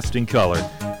 long-lasting color.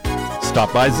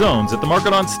 Stop by Zones at the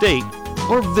Market on State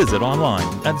or visit online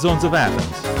at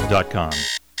zonesofathens.com.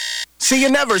 See,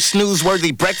 you never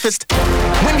snooze-worthy breakfast.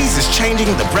 Wendy's is changing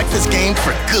the breakfast game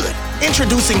for good.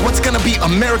 Introducing what's going to be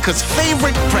America's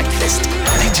favorite breakfast.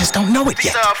 They just don't know it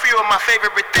yet. These are a few of my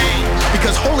favorite things.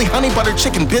 Because Holy Honey Butter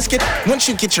Chicken Biscuit, once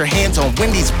you get your hands on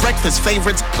Wendy's breakfast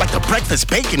favorites like the Breakfast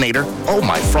Baconator, oh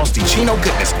my Frosty Chino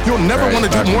goodness, you'll never want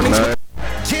to do mornings with...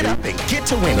 Get up and get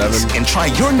to Wendy's and try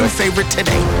your new favorite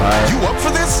today. You up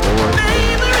for this? 4, 3,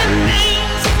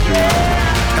 2,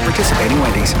 At participating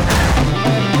Wendy's.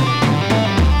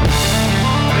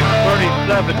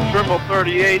 37, Trimble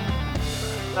 38.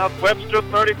 South Webster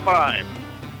 35.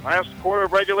 Last quarter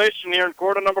of regulation here in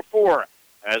quarter number 4.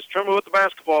 As Trimble with the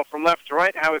basketball from left to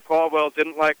right, Howie Caldwell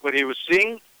didn't like what he was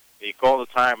seeing. He called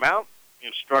a timeout,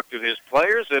 instructed his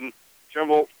players, and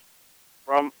Trimble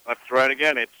from left to right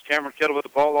again. It's Cameron Kittle with the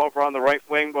ball over on the right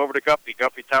wing, over to Guppy.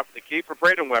 Guppy top of the key for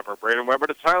Braden Weber. Braden Weber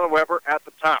to Tyler Weber at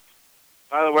the top.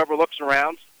 Tyler Weber looks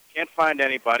around, can't find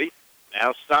anybody.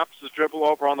 Now stops his dribble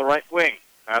over on the right wing.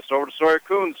 Pass over to Sawyer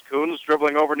Coons. Coons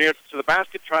dribbling over near to the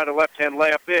basket, trying to left-hand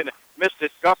layup in. Missed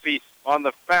it. Guppy on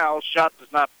the foul. Shot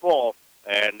does not fall.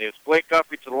 And it's Blake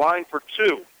Guppy to the line for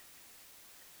 2.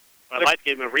 I'd like to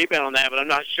give him a rebound on that, but I'm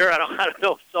not sure. I don't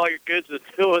know if Sawyer Coons was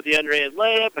doing the underhand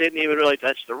layup. Didn't even really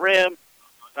touch the rim.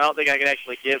 I don't think I can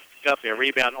actually give Guppy a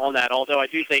rebound on that, although I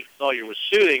do think Sawyer was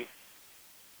shooting.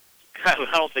 I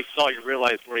don't think Sawyer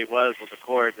realized where he was with the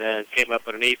court and came up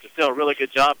underneath. But still a really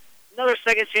good job. Another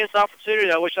second chance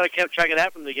opportunity. I wish I kept track of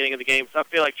that from the beginning of the game. So I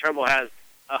feel like Trimble has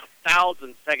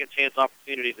 1,000 second chance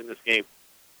opportunities in this game.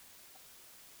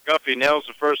 Guppy nails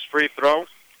the first free throw,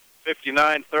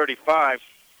 59-35.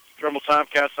 Trimble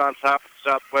Tomcats on top of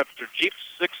South Webster Jeeps.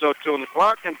 6:02 on the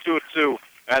clock and 2:02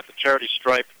 at the charity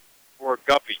stripe for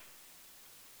Guppy.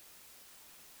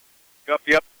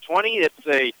 Guppy up 20. It's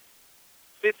a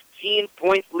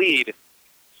 15-point lead,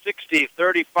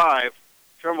 60-35.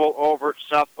 Trimble over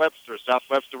South Webster. South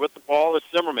Webster with the ball. It's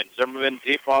Zimmerman. Zimmerman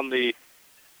deep on the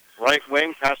right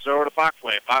wing. Pass over to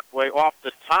Bachway. Bachway off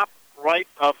the top right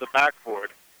of the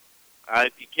backboard.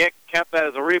 You can't count that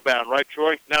as a rebound, right,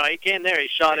 Troy? No, he can't there. He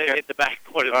shot it, hit the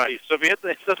backboard. All right, so if he hits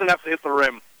it doesn't have to hit the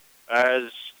rim.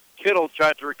 As Kittle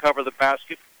tried to recover the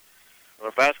basket. For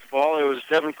a basketball, it was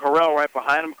Devin Correll right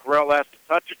behind him. Correll has to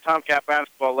touch it. Tomcat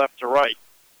basketball left to right.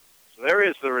 So there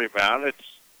is the rebound. It's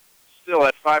still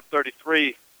at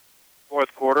 5:33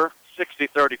 fourth quarter,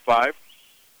 60-35.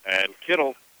 And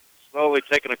Kittle slowly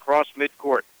taking across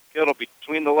midcourt. Kittle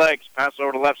between the legs. Pass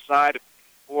over to left side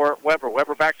for Weber.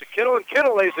 Weber back to Kittle, and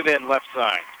Kittle lays it in left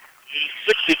side.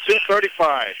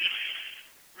 62-35.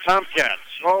 Tomcats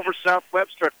over South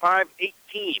Webster at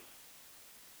 5:18.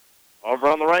 Over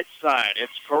on the right side,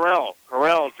 it's Correll.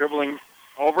 Correll dribbling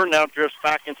over, now drifts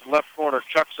back into the left corner,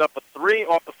 chucks up a 3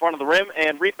 off the front of the rim,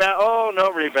 and rebound. Oh,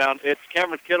 no rebound. It's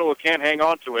Cameron Kittle who can't hang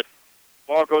on to it.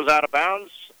 Ball goes out of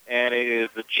bounds, and it is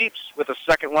the Jeeps with a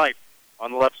second life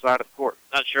on the left side of the court.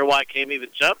 Not sure why Cam even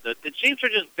jumped. The Jeeps are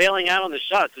just bailing out on the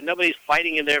shots, and nobody's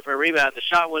fighting in there for a rebound. The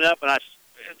shot went up, and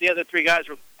the other 3 guys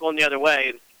were going the other way,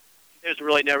 and there's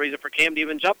really no reason for Cam to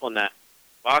even jump on that.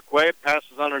 Bachway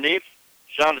passes underneath.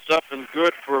 Shot is up and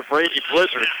good for Brady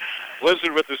Blizzard.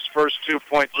 Blizzard with his first 2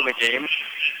 points in the game.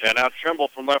 And now Trimble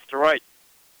from left to right.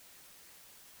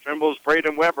 Trimble's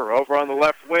Braden Weber over on the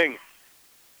left wing.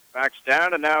 Backs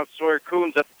down, and now it's Sawyer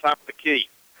Coons at the top of the key.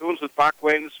 Coons with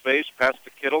Bachway in space. Pass to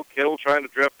Kittle. Kittle trying to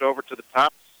drift over to the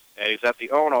top. And he's at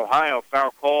the Owen, Ohio.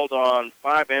 Foul called on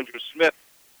 5, Andrew Smith.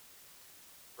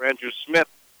 For Andrew Smith,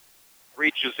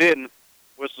 reaches in.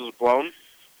 Whistle's blown.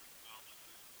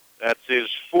 That's his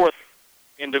 4th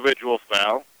individual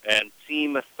foul, and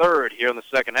team 3rd here in the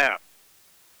second half.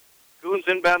 Coons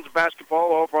inbounds the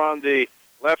basketball over on the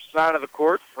left side of the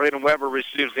court. Braden Weber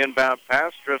receives the inbound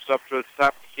pass, drifts up to the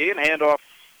top of the key, and handoff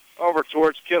over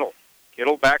towards Kittle.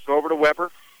 Kittle back over to Weber.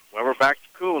 Weber back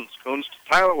to Coons. Coons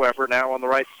to Tyler Weber now on the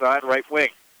right side, right wing.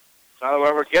 Tyler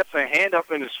Weber gets a hand up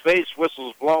in his face.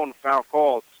 Whistle's blown. Foul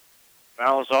called.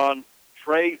 Foul is on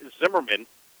Trey Zimmerman.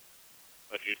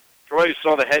 But Troy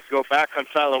saw the head go back on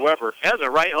Tyler Weber. He has a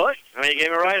right hook. I mean, he gave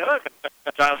him a right hook.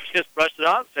 Tyler just brushed it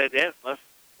off and said, yeah,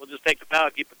 we'll just take the foul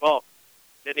and keep the ball.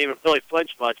 Didn't even really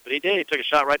flinch much, but he did. He took a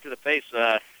shot right to the face.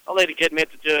 I'll let the kid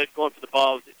admit to do it, going for the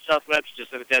ball. South Webster's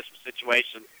just in a desperate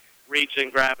situation. Reaching,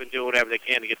 grabbing, doing whatever they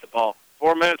can to get the ball.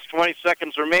 4 minutes, 20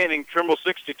 seconds remaining. Trimble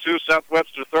 62, South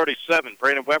Webster 37.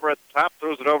 Braden Weber at the top,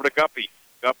 throws it over to Guppy.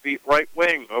 Guppy right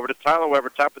wing, over to Tyler Weber,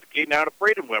 top of the key, now to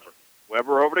Braden Weber.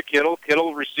 Weber over to Kittle.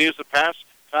 Kittle receives the pass.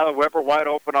 Tyler Weber wide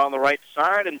open on the right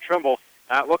side, and Trimble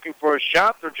not looking for a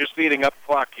shot. They're just eating up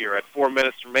clock here at 4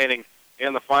 minutes remaining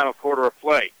in the final quarter of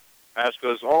play. Pass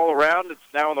goes all around. It's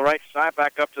now on the right side,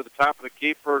 back up to the top of the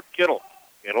key for Kittle.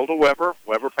 Kittle to Weber.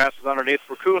 Weber passes underneath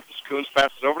for Coons. Coons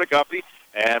passes over to Guppy,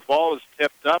 and ball is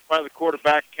tipped up by the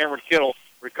quarterback, Cameron Kittle.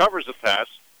 Recovers the pass,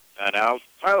 and now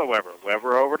Tyler Weber.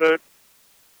 Weber over to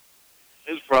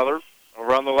his brother.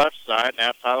 Over on the left side.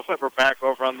 Now Tyler Weber back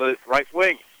over on the right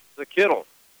wing. To Kittle.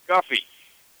 Guppy.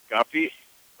 Guppy,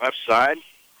 left side.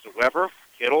 To Weber.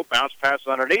 Kittle, bounce pass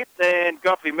underneath, and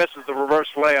Guppy misses the reverse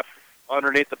layup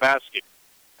underneath the basket.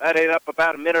 That ate up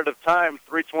about a minute of time.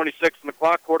 3:26 in the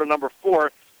clock, quarter number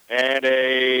 4. And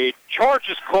a charge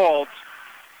is called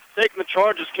taking the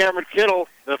charge is Cameron Kittle.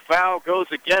 The foul goes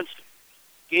against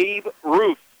Gabe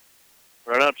Ruth.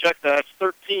 Right now, check that. It's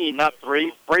 13, not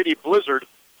 3. Brady Blizzard.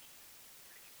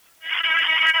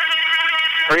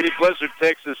 Brady Blizzard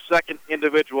takes his second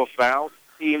individual foul.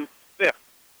 Team 5th.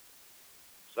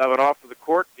 7 off of the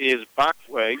court is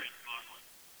Bachway.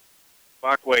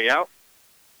 Bachway out.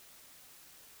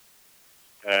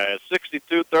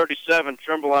 62-37,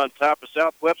 Trimble on top of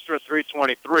South Webster at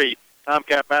 3:23.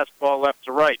 Tomcat basketball left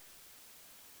to right.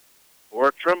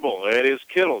 For Trimble, it is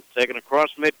Kittle taken across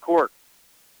midcourt.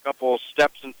 Couple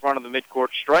steps in front of the midcourt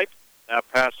stripe. Now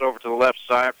pass over to the left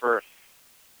side for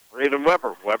Raven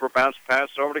Weber. Weber bounce pass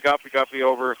over to Guppy. Guppy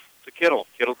over to Kittle.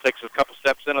 Kittle takes a couple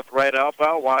steps in at the right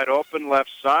elbow. Wide open left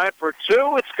side for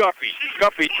 2. It's Guppy.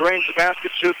 Guppy drains the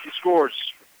basket, shoots, and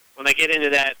scores. When they get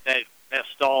into that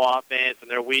stall offense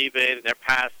and they're weaving and they're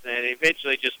passing, it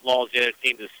eventually just lulls the other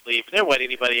team to sleep. And there wasn't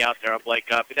anybody out there on Blake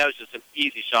Guppy. That was just an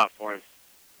easy shot for him.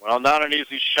 Well, not an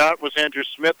easy shot was Andrew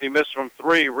Smith. He missed from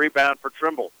 3. Rebound for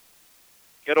Trimble.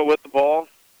 Kittle with the ball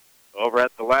over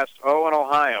at the last O in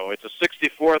Ohio. It's a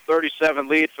 64-37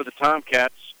 lead for the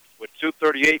Tomcats with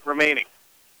 2:38 remaining.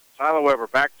 Tyler Weber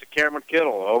back to Cameron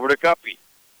Kittle. Over to Guppy.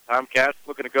 Tomcats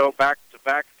looking to go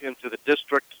back-to-back into the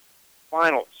district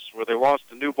finals where they lost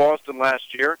to New Boston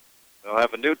last year. They'll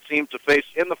have a new team to face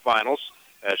in the finals.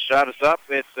 As shot is up,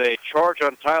 it's a charge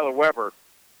on Tyler Weber.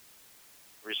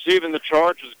 Receiving the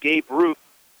charge is Gabe Ruth.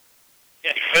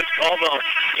 Yeah, Coach Caldwell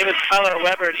giving Tyler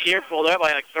Weber an earful. They're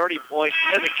like 30 points.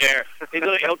 He doesn't care.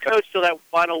 He'll coach till that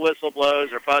final whistle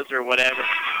blows or buzzer or whatever.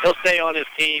 He'll stay on his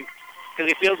team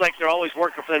because he feels like they're always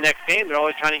working for the next game. They're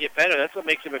always trying to get better. That's what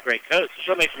makes him a great coach. That's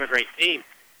what makes him a great team.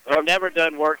 They're never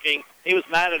done working. He was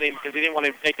mad at him because he didn't want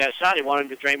him to take that shot. He wanted him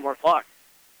to drain more clock.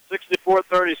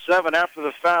 64-37 after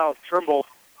the foul. Trimble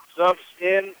subs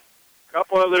in a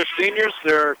couple of their seniors.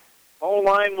 Their whole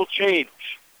line will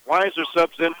change. Weiser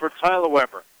subs in for Tyler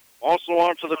Weber. Also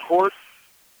onto the court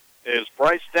is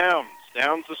Bryce Downs.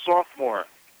 Downs, the sophomore.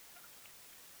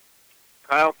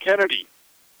 Kyle Kennedy,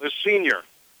 the senior,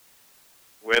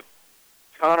 with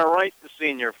Connor Wright, the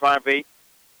senior, 5'8",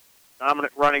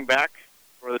 dominant running back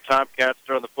for the Tomcats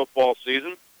during the football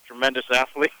season. Tremendous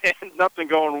athlete, and nothing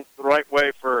going the right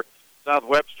way for South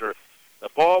Webster. The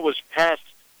ball was passed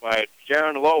by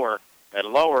Jaron Lower, and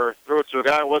Lower threw it to a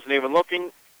guy who wasn't even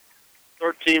looking.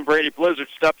 13, Brady Blizzard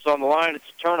steps on the line. It's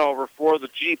a turnover for the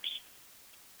Jeeps.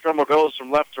 Trimble goes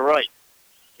from left to right.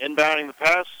 Inbounding the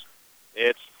pass,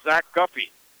 it's Zach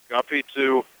Guppy. Guppy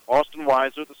to Austin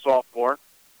Weiser, the sophomore.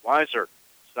 Weiser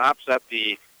stops at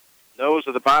the nose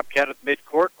of the Bobcat at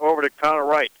midcourt. Over to Connor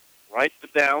Wright. Wright to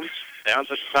Downs.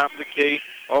 Downs at the top of the key.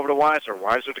 Over to Weiser.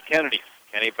 Weiser to Kennedy.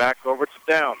 Kennedy back over to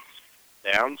Downs.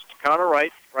 Downs to Connor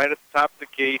Wright. Right at the top of the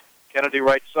key. Kennedy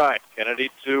right side. Kennedy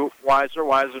to Weiser.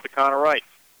 Weiser to Connor Wright.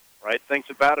 Wright thinks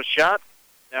about a shot.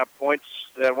 Now points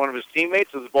at one of his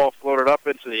teammates as the ball floated up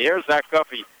into the air. Zach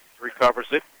Guppy recovers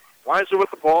it. Weiser with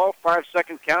the ball.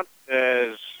 5-second count.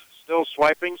 Still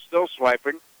swiping.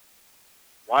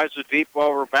 Weiser deep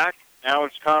over back. Now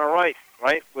it's Connor Wright.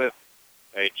 Wright with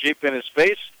a Jeep in his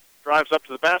face. Drives up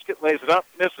to the basket. Lays it up.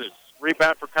 Misses.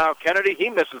 Rebound for Kyle Kennedy. He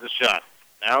misses the shot.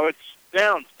 Now it's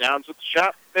Downs. Downs with the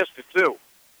shot. Missed it too.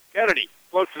 Kennedy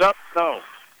floats it up. No.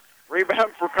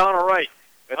 Rebound for Connor Wright.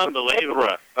 It's unbelievable.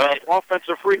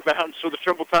 Offensive rebounds for the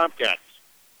Trimble Tomcats.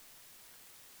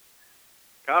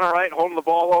 Connor Wright holding the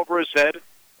ball over his head.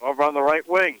 Over on the right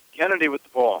wing. Kennedy with the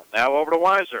ball. Now over to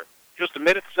Weiser. Just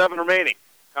 1:07 remaining.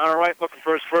 Connor Wright looking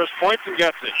for his first points and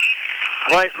gets it.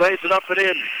 Wright lays it up and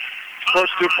in.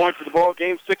 First 2 points of the ball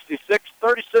game,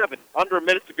 66-37. Under a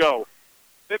minute to go.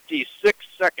 56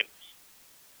 seconds.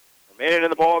 Remaining in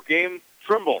the ball game,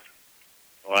 Trimble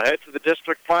will head to the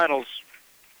district finals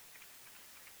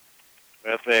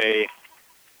with a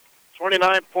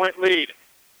 29-point lead.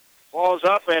 Ball's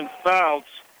up and fouled.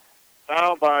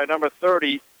 Fouled by number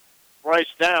 30,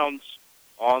 Bryce Downs,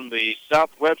 on the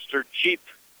South Webster Jeep.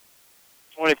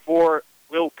 24,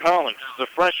 Will Collins, the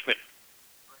freshman.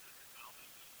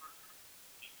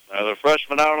 The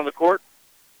freshman out on the court,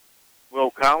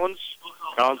 Will Collins.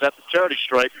 Collins at the charity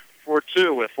stripe,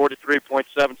 4-2 with 43.7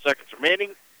 seconds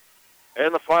remaining.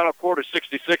 And the final quarter,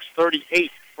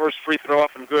 66-38. First free throw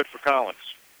up and good for Collins.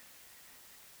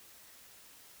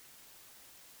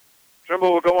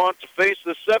 Trimble will go on to face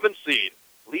the 7th seed,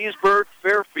 Leesburg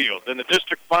Fairfield, in the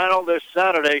district final this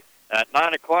Saturday at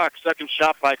 9 o'clock. Second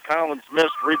shot by Collins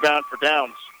missed. Rebound for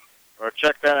Downs. Or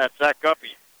check that at Zach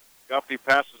Guppy. Guppy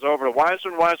passes over to Weiser,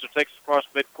 and Weiser takes it across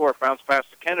midcourt. Bounce pass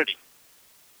to Kennedy.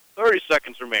 30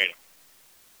 seconds remaining.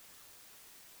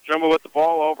 Trimble with the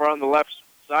ball over on the left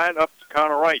side, up to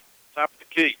Connor Wright. Top of the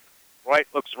key. Right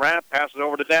looks around, passes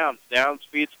over to Downs. Downs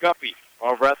feeds Guffey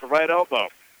over at the right elbow.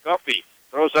 Guffey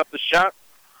throws up the shot,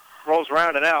 rolls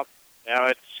around and out. Now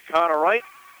it's Connor Wright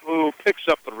who picks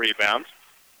up the rebound.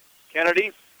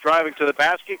 Kennedy driving to the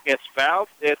basket, gets fouled.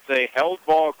 It's a held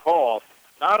ball call,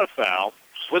 not a foul.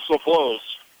 Whistle blows.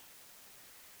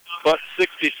 But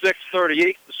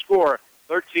 66-38 the score.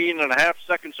 13 and a half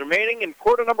seconds remaining in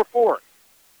quarter number 4.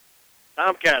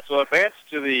 Tomcats will advance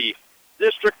to the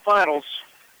district finals.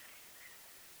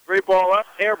 3-ball up,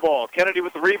 air ball. Kennedy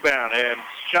with the rebound, and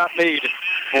shot made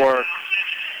for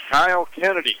Kyle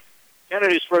Kennedy.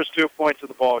 Kennedy's first 2 points of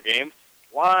the ball game.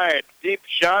 Wide, deep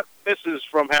shot, misses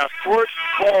from half court.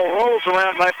 Ball rolls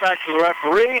around right back to the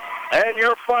referee. And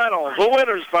your final, the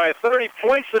winners by 30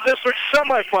 points, the district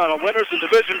semifinal winners in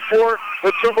Division 4,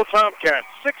 the Trimble Tomcats,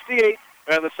 68,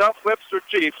 and the South Webster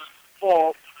Chiefs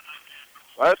fall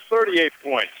by 38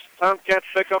 points. Tomcats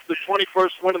pick up the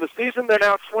 21st win of the season. They're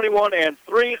now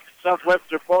 21-3. South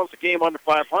Webster falls a game under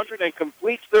 500 and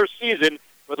completes their season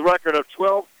with a record of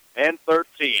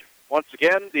 12-13. Once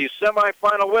again, the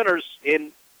semifinal winners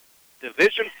in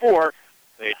Division 4,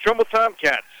 the Trimble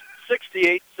Tomcats,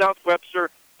 68, South Webster,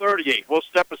 38. We'll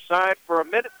step aside for a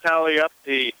minute, tally up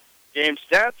the game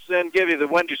stats, and give you the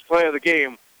Wendy's play of the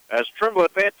game as Trimble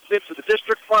advances into the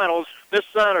district finals this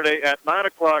Saturday at 9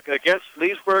 o'clock against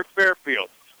Leesburg Fairfield.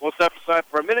 We'll step aside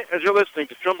for a minute as you're listening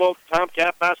to Trimble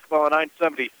Tomcat Basketball on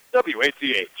 970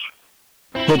 WATH.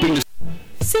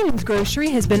 Siemens Grocery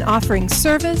has been offering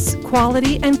service,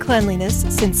 quality, and cleanliness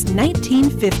since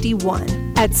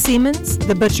 1951. At Siemens,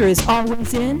 the butcher is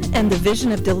always in, and the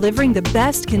vision of delivering the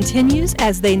best continues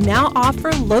as they now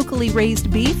offer locally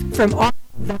raised beef from all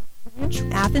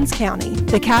Athens County.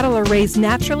 The cattle are raised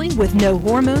naturally with no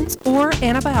hormones or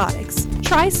antibiotics.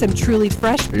 Try some truly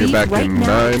fresh beef right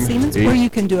now at Siemens, where you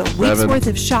can do a week's worth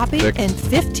of shopping in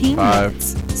 15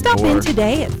 minutes. Stop in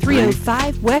today at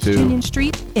 305 West Union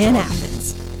Street in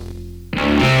Athens.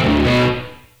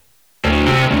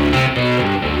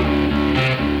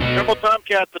 Trimble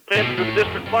Tomcats advance to the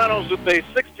district finals with a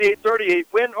 68-38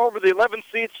 win over the 11th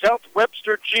seed South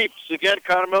Webster Chiefs. Again,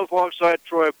 Connor Mills alongside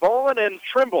Troy Boland and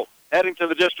Trimble heading to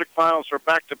the district finals for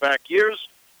back-to-back years,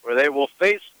 where they will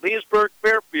face Leesburg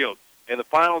Fairfield in the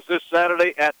finals this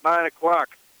Saturday at 9 o'clock.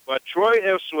 But Troy,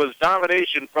 this was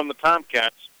domination from the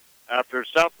Tomcats. After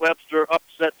South Webster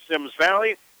upset Sims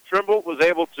Valley, Trimble was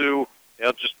able to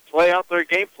just play out their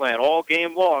game plan all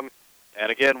game long,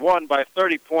 and again won by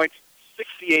 30 points,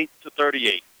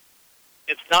 68-38.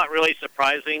 It's not really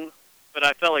surprising, but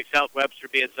I felt like South Webster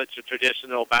being such a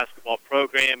traditional basketball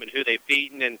program and who they've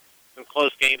beaten and some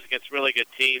close games against really good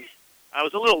teams, I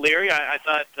was a little leery. I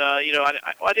thought,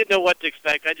 I didn't know what to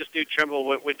expect. I just knew Trimble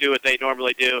would do what they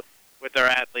normally do with their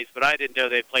athletes, but I didn't know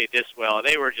they played this well.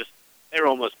 They were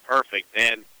almost perfect,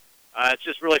 and it's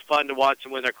just really fun to watch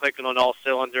them when they're clicking on all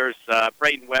cylinders.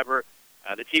 Braden Weber,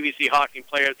 the TVC Hawking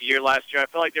Player of the Year last year, I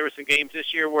felt like there were some games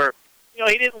this year where,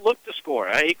 he didn't look to score.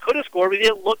 He could have scored, but he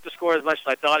didn't look to score as much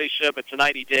as I thought he should, but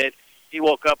tonight he did. He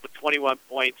woke up with 21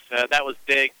 points. That was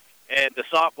big. And the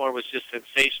sophomore was just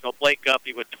sensational. Blake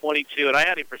Guffey with 22, and I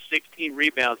had him for 16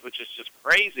 rebounds, which is just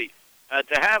crazy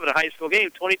to have in a high school game.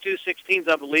 22-16 is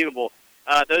unbelievable.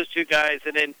 Those two guys,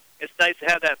 and then it's nice to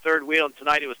have that third wheel, and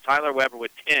tonight it was Tyler Weber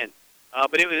with 10.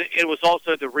 But it was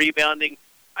also the rebounding.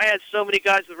 I had so many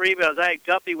guys with rebounds. I had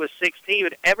Guffey with 16,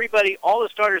 but everybody, all the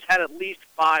starters had at least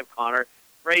 5, Connor.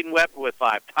 Braden Weber with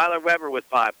 5, Tyler Weber with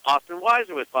 5, Austin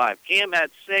Weiser with 5, Cam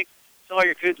had 6,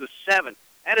 Sawyer Coons with 7.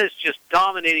 That is just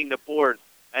dominating the board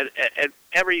at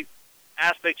every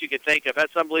aspect you can think of.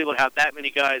 That's unbelievable to have that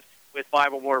many guys with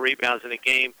 5 or more rebounds in a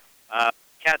game.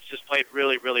 Cats just played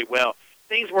really, really well.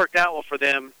 Things worked out well for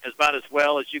them about as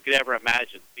well as you could ever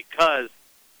imagine because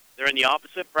they're in the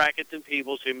opposite bracket than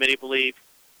Peebles, who many believe,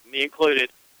 me included,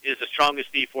 is the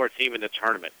strongest D4 team in the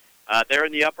tournament. They're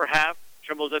in the upper half.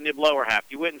 Trimble's in the lower half.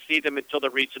 You wouldn't see them until the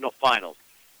regional finals.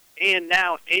 And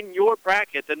now, in your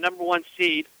bracket, the number 1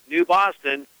 seed, New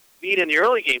Boston, meet in the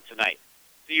early game tonight.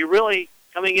 So you really,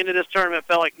 coming into this tournament,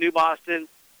 felt like New Boston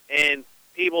and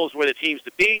Peebles were the teams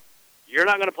to beat. You're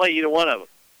not going to play either one of them.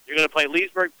 You're going to play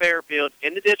Leesburg Fairfield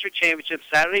in the district championship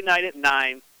Saturday night at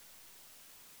 9.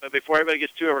 But before everybody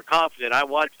gets too overconfident, I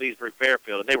watched Leesburg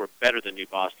Fairfield, and they were better than New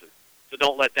Boston. So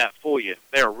don't let that fool you.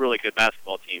 They're a really good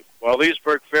basketball team. Well,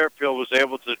 Leesburg Fairfield was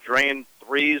able to drain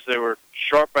threes. They were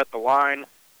sharp at the line.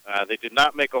 They did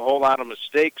not make a whole lot of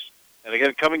mistakes. And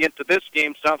again, coming into this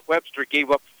game, South Webster gave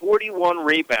up 41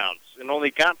 rebounds and only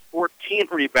got 14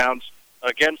 rebounds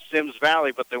against Sims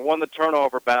Valley, but they won the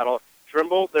turnover battle.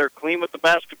 Trimble, they're clean with the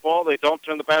basketball. They don't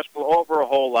turn the basketball over a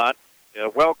whole lot.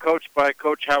 Well coached by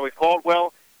Coach Howie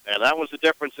Caldwell. And that was the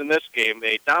difference in this game.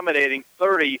 A dominating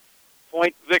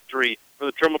 30-point victory for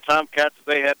the Trimble Tomcats as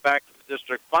they head back to the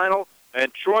district final.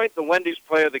 And Troy, the Wendy's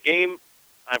player of the game,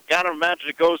 I've got to imagine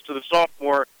it goes to the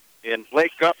sophomore in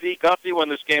Blake Guffey. Guffey, when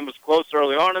this game was close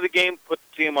early on in the game, put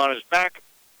the team on his back.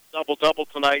 Double-double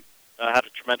tonight. Had a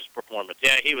tremendous performance.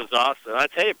 Yeah, he was awesome. I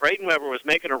tell you, Braden Weber was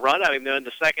making a run at him in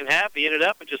the second half. He ended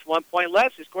up with just 1 point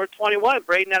less. He scored 21.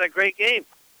 Braden had a great game.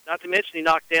 Not to mention he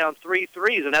knocked down 3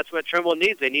 threes, and that's what Trimble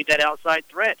needs. They need that outside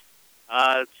threat.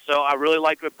 So I really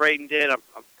liked what Braden did. I'm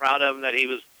proud of him that he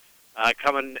was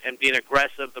coming and being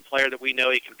aggressive, the player that we know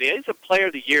he can be. He's a player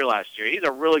of the year last year. He's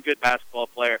a really good basketball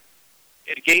player.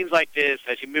 In games like this,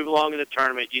 as you move along in the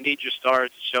tournament, you need your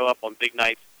stars to show up on big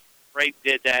nights. Braden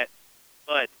did that.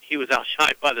 But he was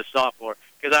outshined by the sophomore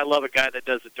because I love a guy that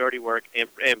does the dirty work.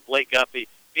 And Blake Guffey,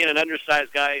 being an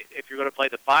undersized guy, if you're going to play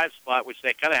the 5 spot, which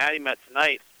they kind of had him at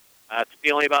tonight, to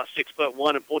be only about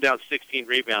 6'1" and pull down 16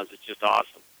 rebounds is just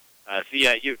awesome. So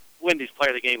yeah, Wendy's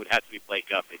player of the game would have to be Blake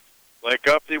Guffey. Blake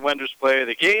Guffey, Wendy's player of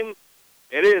the game.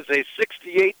 It is a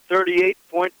 68-38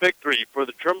 point victory for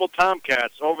the Trimble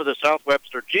Tomcats over the South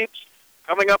Webster Jeeps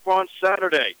coming up on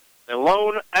Saturday. The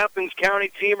lone Athens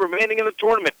County team remaining in the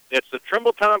tournament, it's the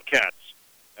Trimble Tomcats,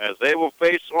 as they will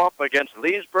face off against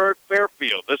Leesburg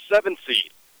Fairfield, the 7th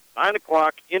seed. 9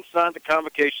 o'clock inside the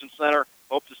Convocation Center.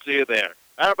 Hope to see you there.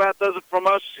 That about does it from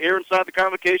us here inside the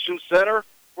Convocation Center.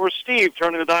 For Steve,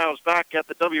 turning the dials back at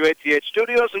the WATH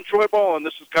studios, and Troy Ball, and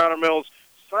this is Connor Mills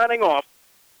signing off.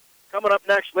 Coming up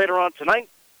next later on tonight,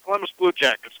 Columbus Blue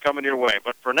Jackets coming your way.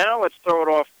 But for now, let's throw it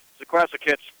off to Classic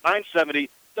Hits 970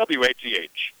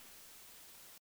 WATH.